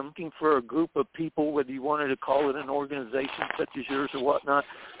them, looking for a group of people, whether you wanted to call it an organization such as yours or whatnot,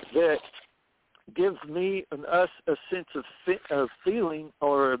 that gives me and us a sense of feeling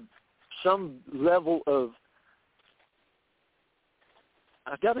or some level of,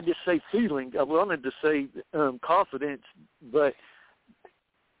 I got to just say feeling. I wanted to say confidence, but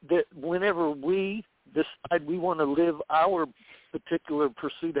that whenever we decide we want to live our particular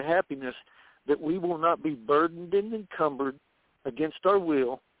pursuit of happiness, that we will not be burdened and encumbered against our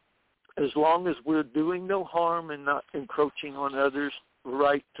will, as long as we're doing no harm and not encroaching on others'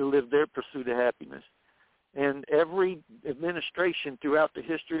 right to live their pursuit of happiness. And every administration throughout the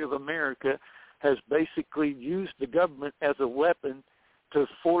history of America has basically used the government as a weapon to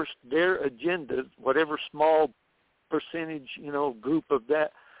force their agenda, whatever small percentage, group of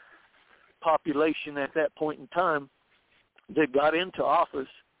that population at that point in time that got into office.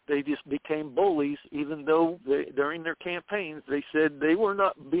 They just became bullies, even though during their campaigns they said they were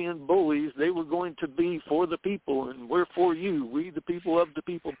not being bullies. They were going to be for the people, and we're for you. We the people, of the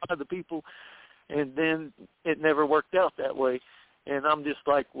people, by the people. And then it never worked out that way. And I'm just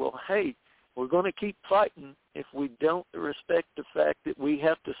like, well, hey, we're going to keep fighting if we don't respect the fact that we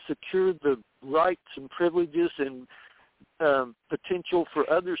have to secure the rights and privileges and potential for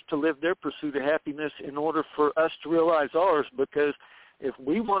others to live their pursuit of happiness in order for us to realize ours. Because if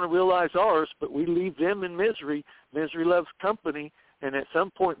we want to realize ours, but we leave them in misery, misery loves company, and at some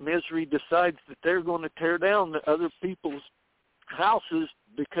point misery decides that they're going to tear down the other people's houses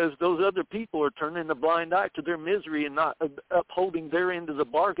because those other people are turning a blind eye to their misery and not upholding their end of the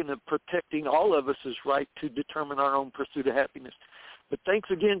bargain of protecting all of us' right to determine our own pursuit of happiness. But thanks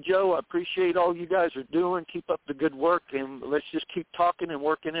again, Joe. I appreciate all you guys are doing. Keep up the good work, and let's just keep talking and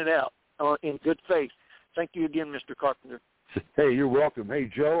working it out in good faith. Thank you again, Mr. Carpenter. Hey, you're welcome.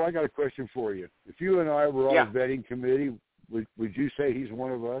 Hey, Joe, I got a question for you. If you and I were on a vetting committee, would you say he's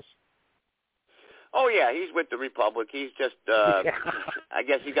one of us? Oh, yeah, he's with the Republic. He's just, I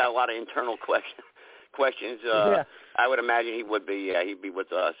guess he's got a lot of internal questions. I would imagine he would be, he'd be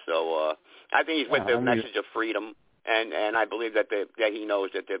with us. So I think he's with the message of freedom. And I believe that he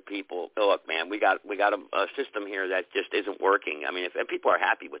knows that the people, look, man, we got a system here that just isn't working. I mean, if people are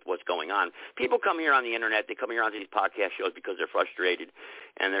happy with what's going on, people come here on the internet, they come here on these podcast shows because they're frustrated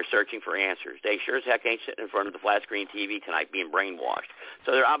and they're searching for answers. They sure as heck ain't sitting in front of the flat screen TV tonight being brainwashed.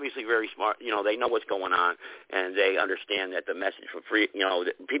 So they're obviously very smart. They know what's going on and they understand that the message for free,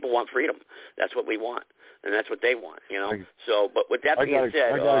 that people want freedom. That's what we want, and that's what they want. So, but with that being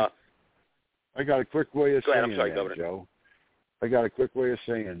said. I got a quick way of saying that, Governor. Joe. I got a quick way of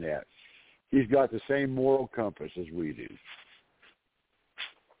saying that. He's got the same moral compass as we do.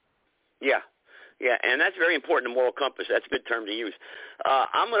 Yeah, and that's very important, the moral compass. That's a good term to use.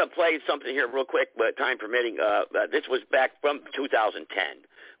 I'm going to play something here real quick, but time permitting. This was back from 2010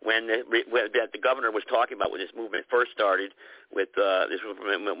 when the governor was talking about when this movement first started. With this was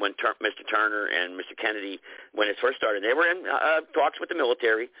when Mr. Turner and Mr. Kennedy, when it first started, they were in talks with the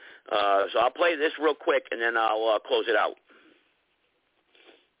military. So I'll play this real quick, and then I'll close it out.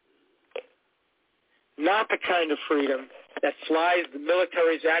 Not the kind of freedom that flies the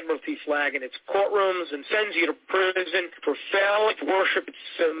military's admiralty flag in its courtrooms and sends you to prison for failing to worship its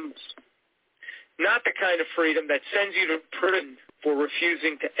symbols. Not the kind of freedom that sends you to prison for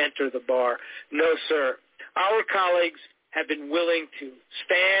refusing to enter the bar. No, sir. Our colleagues have been willing to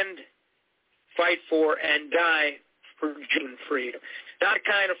stand, fight for, and die for June freedom. Not the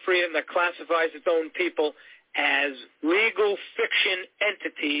kind of freedom that classifies its own people as legal fiction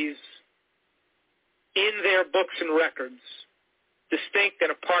entities in their books and records, distinct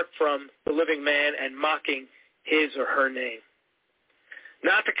and apart from the living man and mocking his or her name.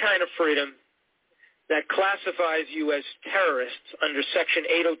 Not the kind of freedom that classifies you as terrorists under Section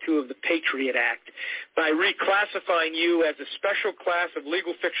 802 of the Patriot Act by reclassifying you as a special class of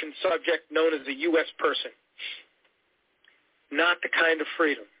legal fiction subject known as a U.S. person. Not the kind of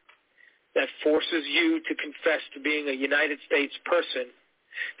freedom that forces you to confess to being a United States person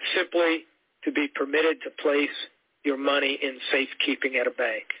simply to be permitted to place your money in safekeeping at a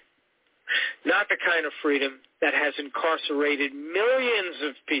bank. Not the kind of freedom that has incarcerated millions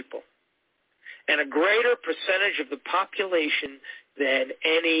of people and a greater percentage of the population than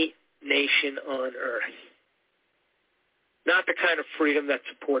any nation on earth. Not the kind of freedom that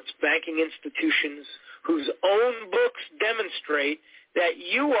supports banking institutions whose own books demonstrate that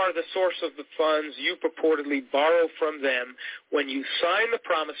you are the source of the funds you purportedly borrow from them. When you sign the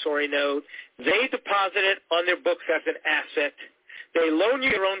promissory note, they deposit it on their books as an asset. They loan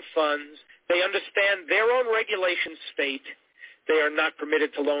you your own funds. They understand their own regulations state they are not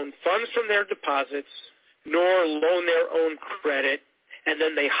permitted to loan funds from their deposits, nor loan their own credit, and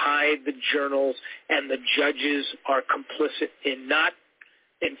then they hide the journals, and the judges are complicit in not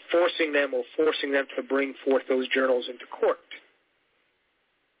enforcing them or forcing them to bring forth those journals into court.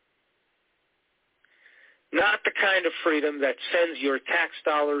 Not the kind of freedom that sends your tax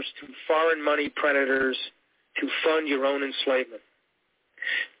dollars to foreign money predators to fund your own enslavement.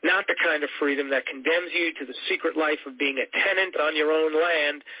 Not the kind of freedom that condemns you to the secret life of being a tenant on your own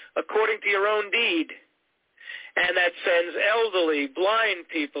land according to your own deed, and that sends elderly, blind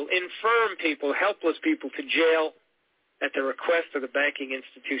people, infirm people, helpless people to jail at the request of the banking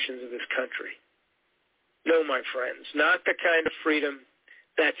institutions of this country. No, my friends, not the kind of freedom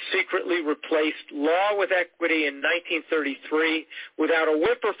that secretly replaced law with equity in 1933 without a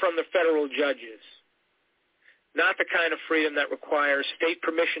whimper from the federal judges. Not the kind of freedom that requires state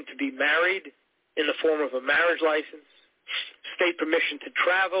permission to be married in the form of a marriage license, state permission to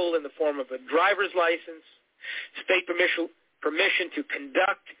travel in the form of a driver's license, state permission to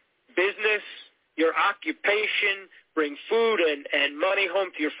conduct business, your occupation, bring food and money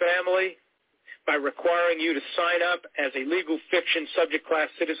home to your family by requiring you to sign up as a legal fiction subject class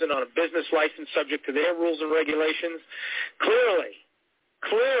citizen on a business license subject to their rules and regulations.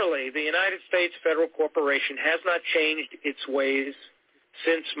 Clearly, the United States federal corporation has not changed its ways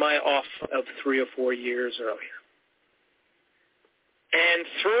since my offer of 3 or 4 years earlier. And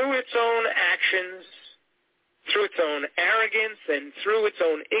through its own actions, through its own arrogance, and through its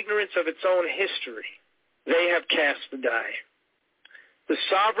own ignorance of its own history, they have cast the die. The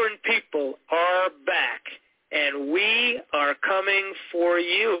sovereign people are back, and we are coming for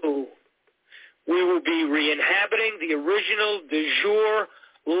you. We will be re-inhabiting the original de jure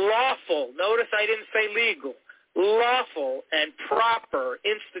lawful, notice I didn't say legal, lawful and proper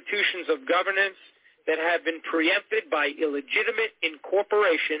institutions of governance that have been preempted by illegitimate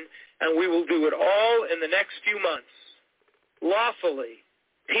incorporation, and we will do it all in the next few months, lawfully,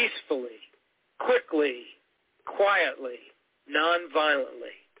 peacefully, quickly, quietly,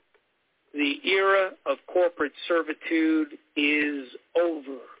 non-violently. The era of corporate servitude is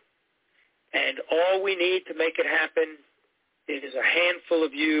over. And all we need to make it happen is a handful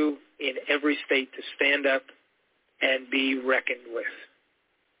of you in every state to stand up and be reckoned with.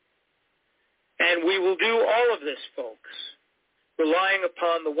 And we will do all of this, folks, relying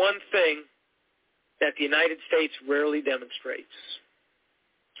upon the one thing that the United States rarely demonstrates,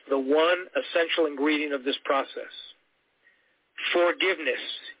 the one essential ingredient of this process, forgiveness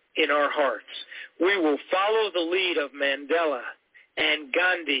in our hearts. We will follow the lead of Mandela and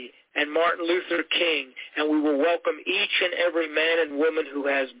Gandhi and Martin Luther King, and we will welcome each and every man and woman who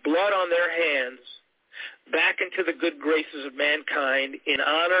has blood on their hands back into the good graces of mankind in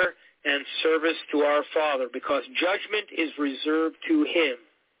honor and service to our Father, because judgment is reserved to him.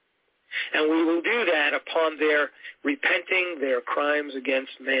 And we will do that upon their repenting their crimes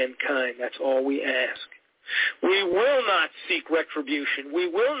against mankind. That's all we ask. We will not seek retribution. We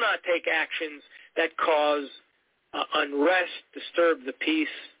will not take actions that cause unrest, disturb the peace,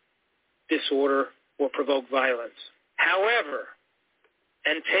 disorder, or provoke violence. However,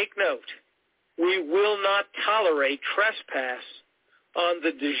 and take note, we will not tolerate trespass on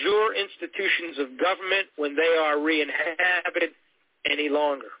the de jure institutions of government when they are re-inhabited any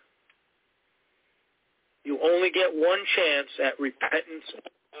longer. You only get one chance at repentance.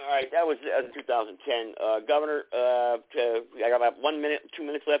 All right, that was 2010. Governor, I got about 1 minute, 2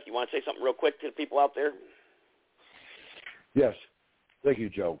 minutes left. You want to say something real quick to the people out there? Yes. Thank you,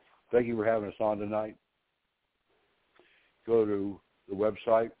 Joe. Thank you for having us on tonight. Go to the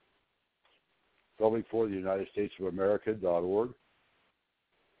website, filmingfortheunitedstatesofamerica.org.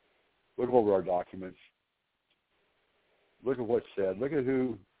 Look over our documents. Look at what's said. Look at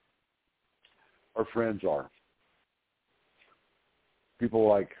who our friends are. People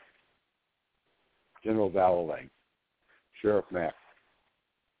like General Vallely, Sheriff Mack,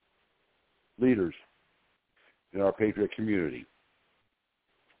 leaders in our patriot community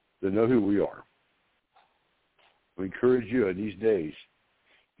that know who we are. We encourage you in these days,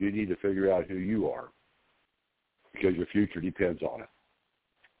 you need to figure out who you are, because your future depends on it.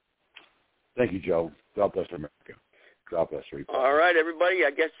 Thank you, Joe. God bless America. God bless the Republic. All right, everybody.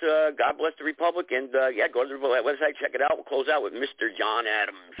 I guess God bless the Republic. And, yeah, go to the website, check it out. We'll close out with Mr. John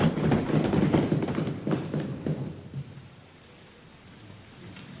Adams.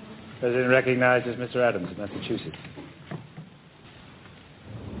 President recognizes Mr. Adams of Massachusetts.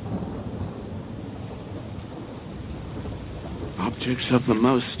 Objects of the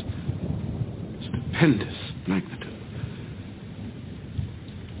most stupendous magnitude.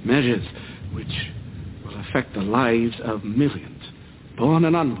 Measures which will affect the lives of millions, born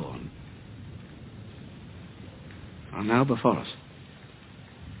and unborn, are now before us.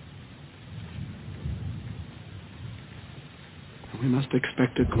 We must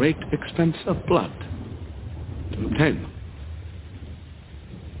expect a great expense of blood to obtain them.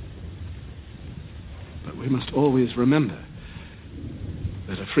 But we must always remember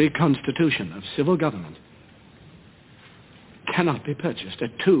that a free constitution of civil government cannot be purchased at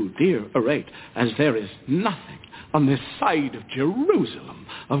too dear a rate, as there is nothing on this side of Jerusalem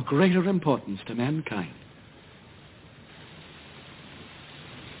of greater importance to mankind.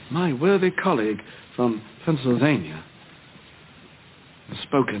 My worthy colleague from Pennsylvania has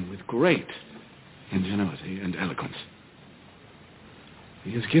spoken with great ingenuity and eloquence.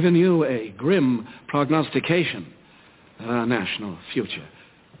 He has given you a grim prognostication of our national future,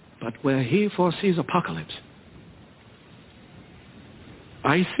 but where he foresees apocalypse,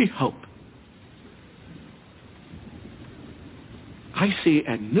 I see hope. I see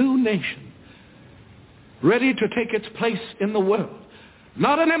a new nation ready to take its place in the world.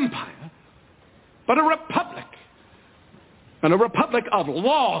 Not an empire, but a republic. And a republic of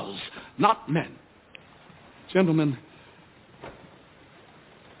laws, not men. Gentlemen,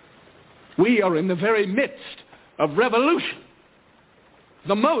 we are in the very midst of revolution.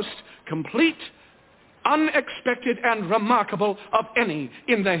 The most complete, unexpected, and remarkable of any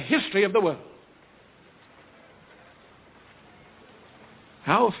in the history of the world.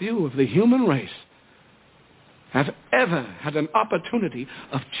 How few of the human race have ever had an opportunity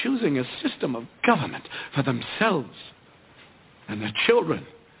of choosing a system of government for themselves and their children.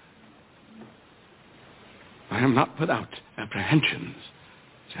 I am not without apprehensions,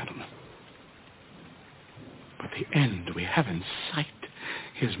 gentlemen. But the end we have in sight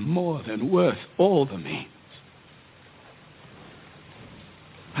is more than worth all the means.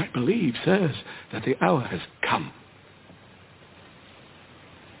 I believe, sirs, that the hour has come.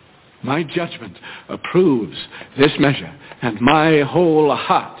 My judgment approves this measure, and my whole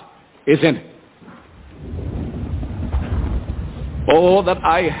heart is in it. All that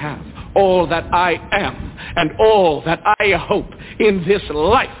I have, all that I am, and all that I hope in this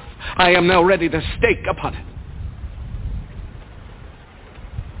life, I am now ready to stake upon it.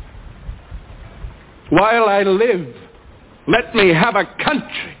 While I live, let me have a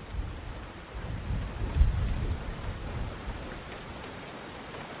country.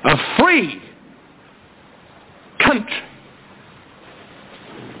 A free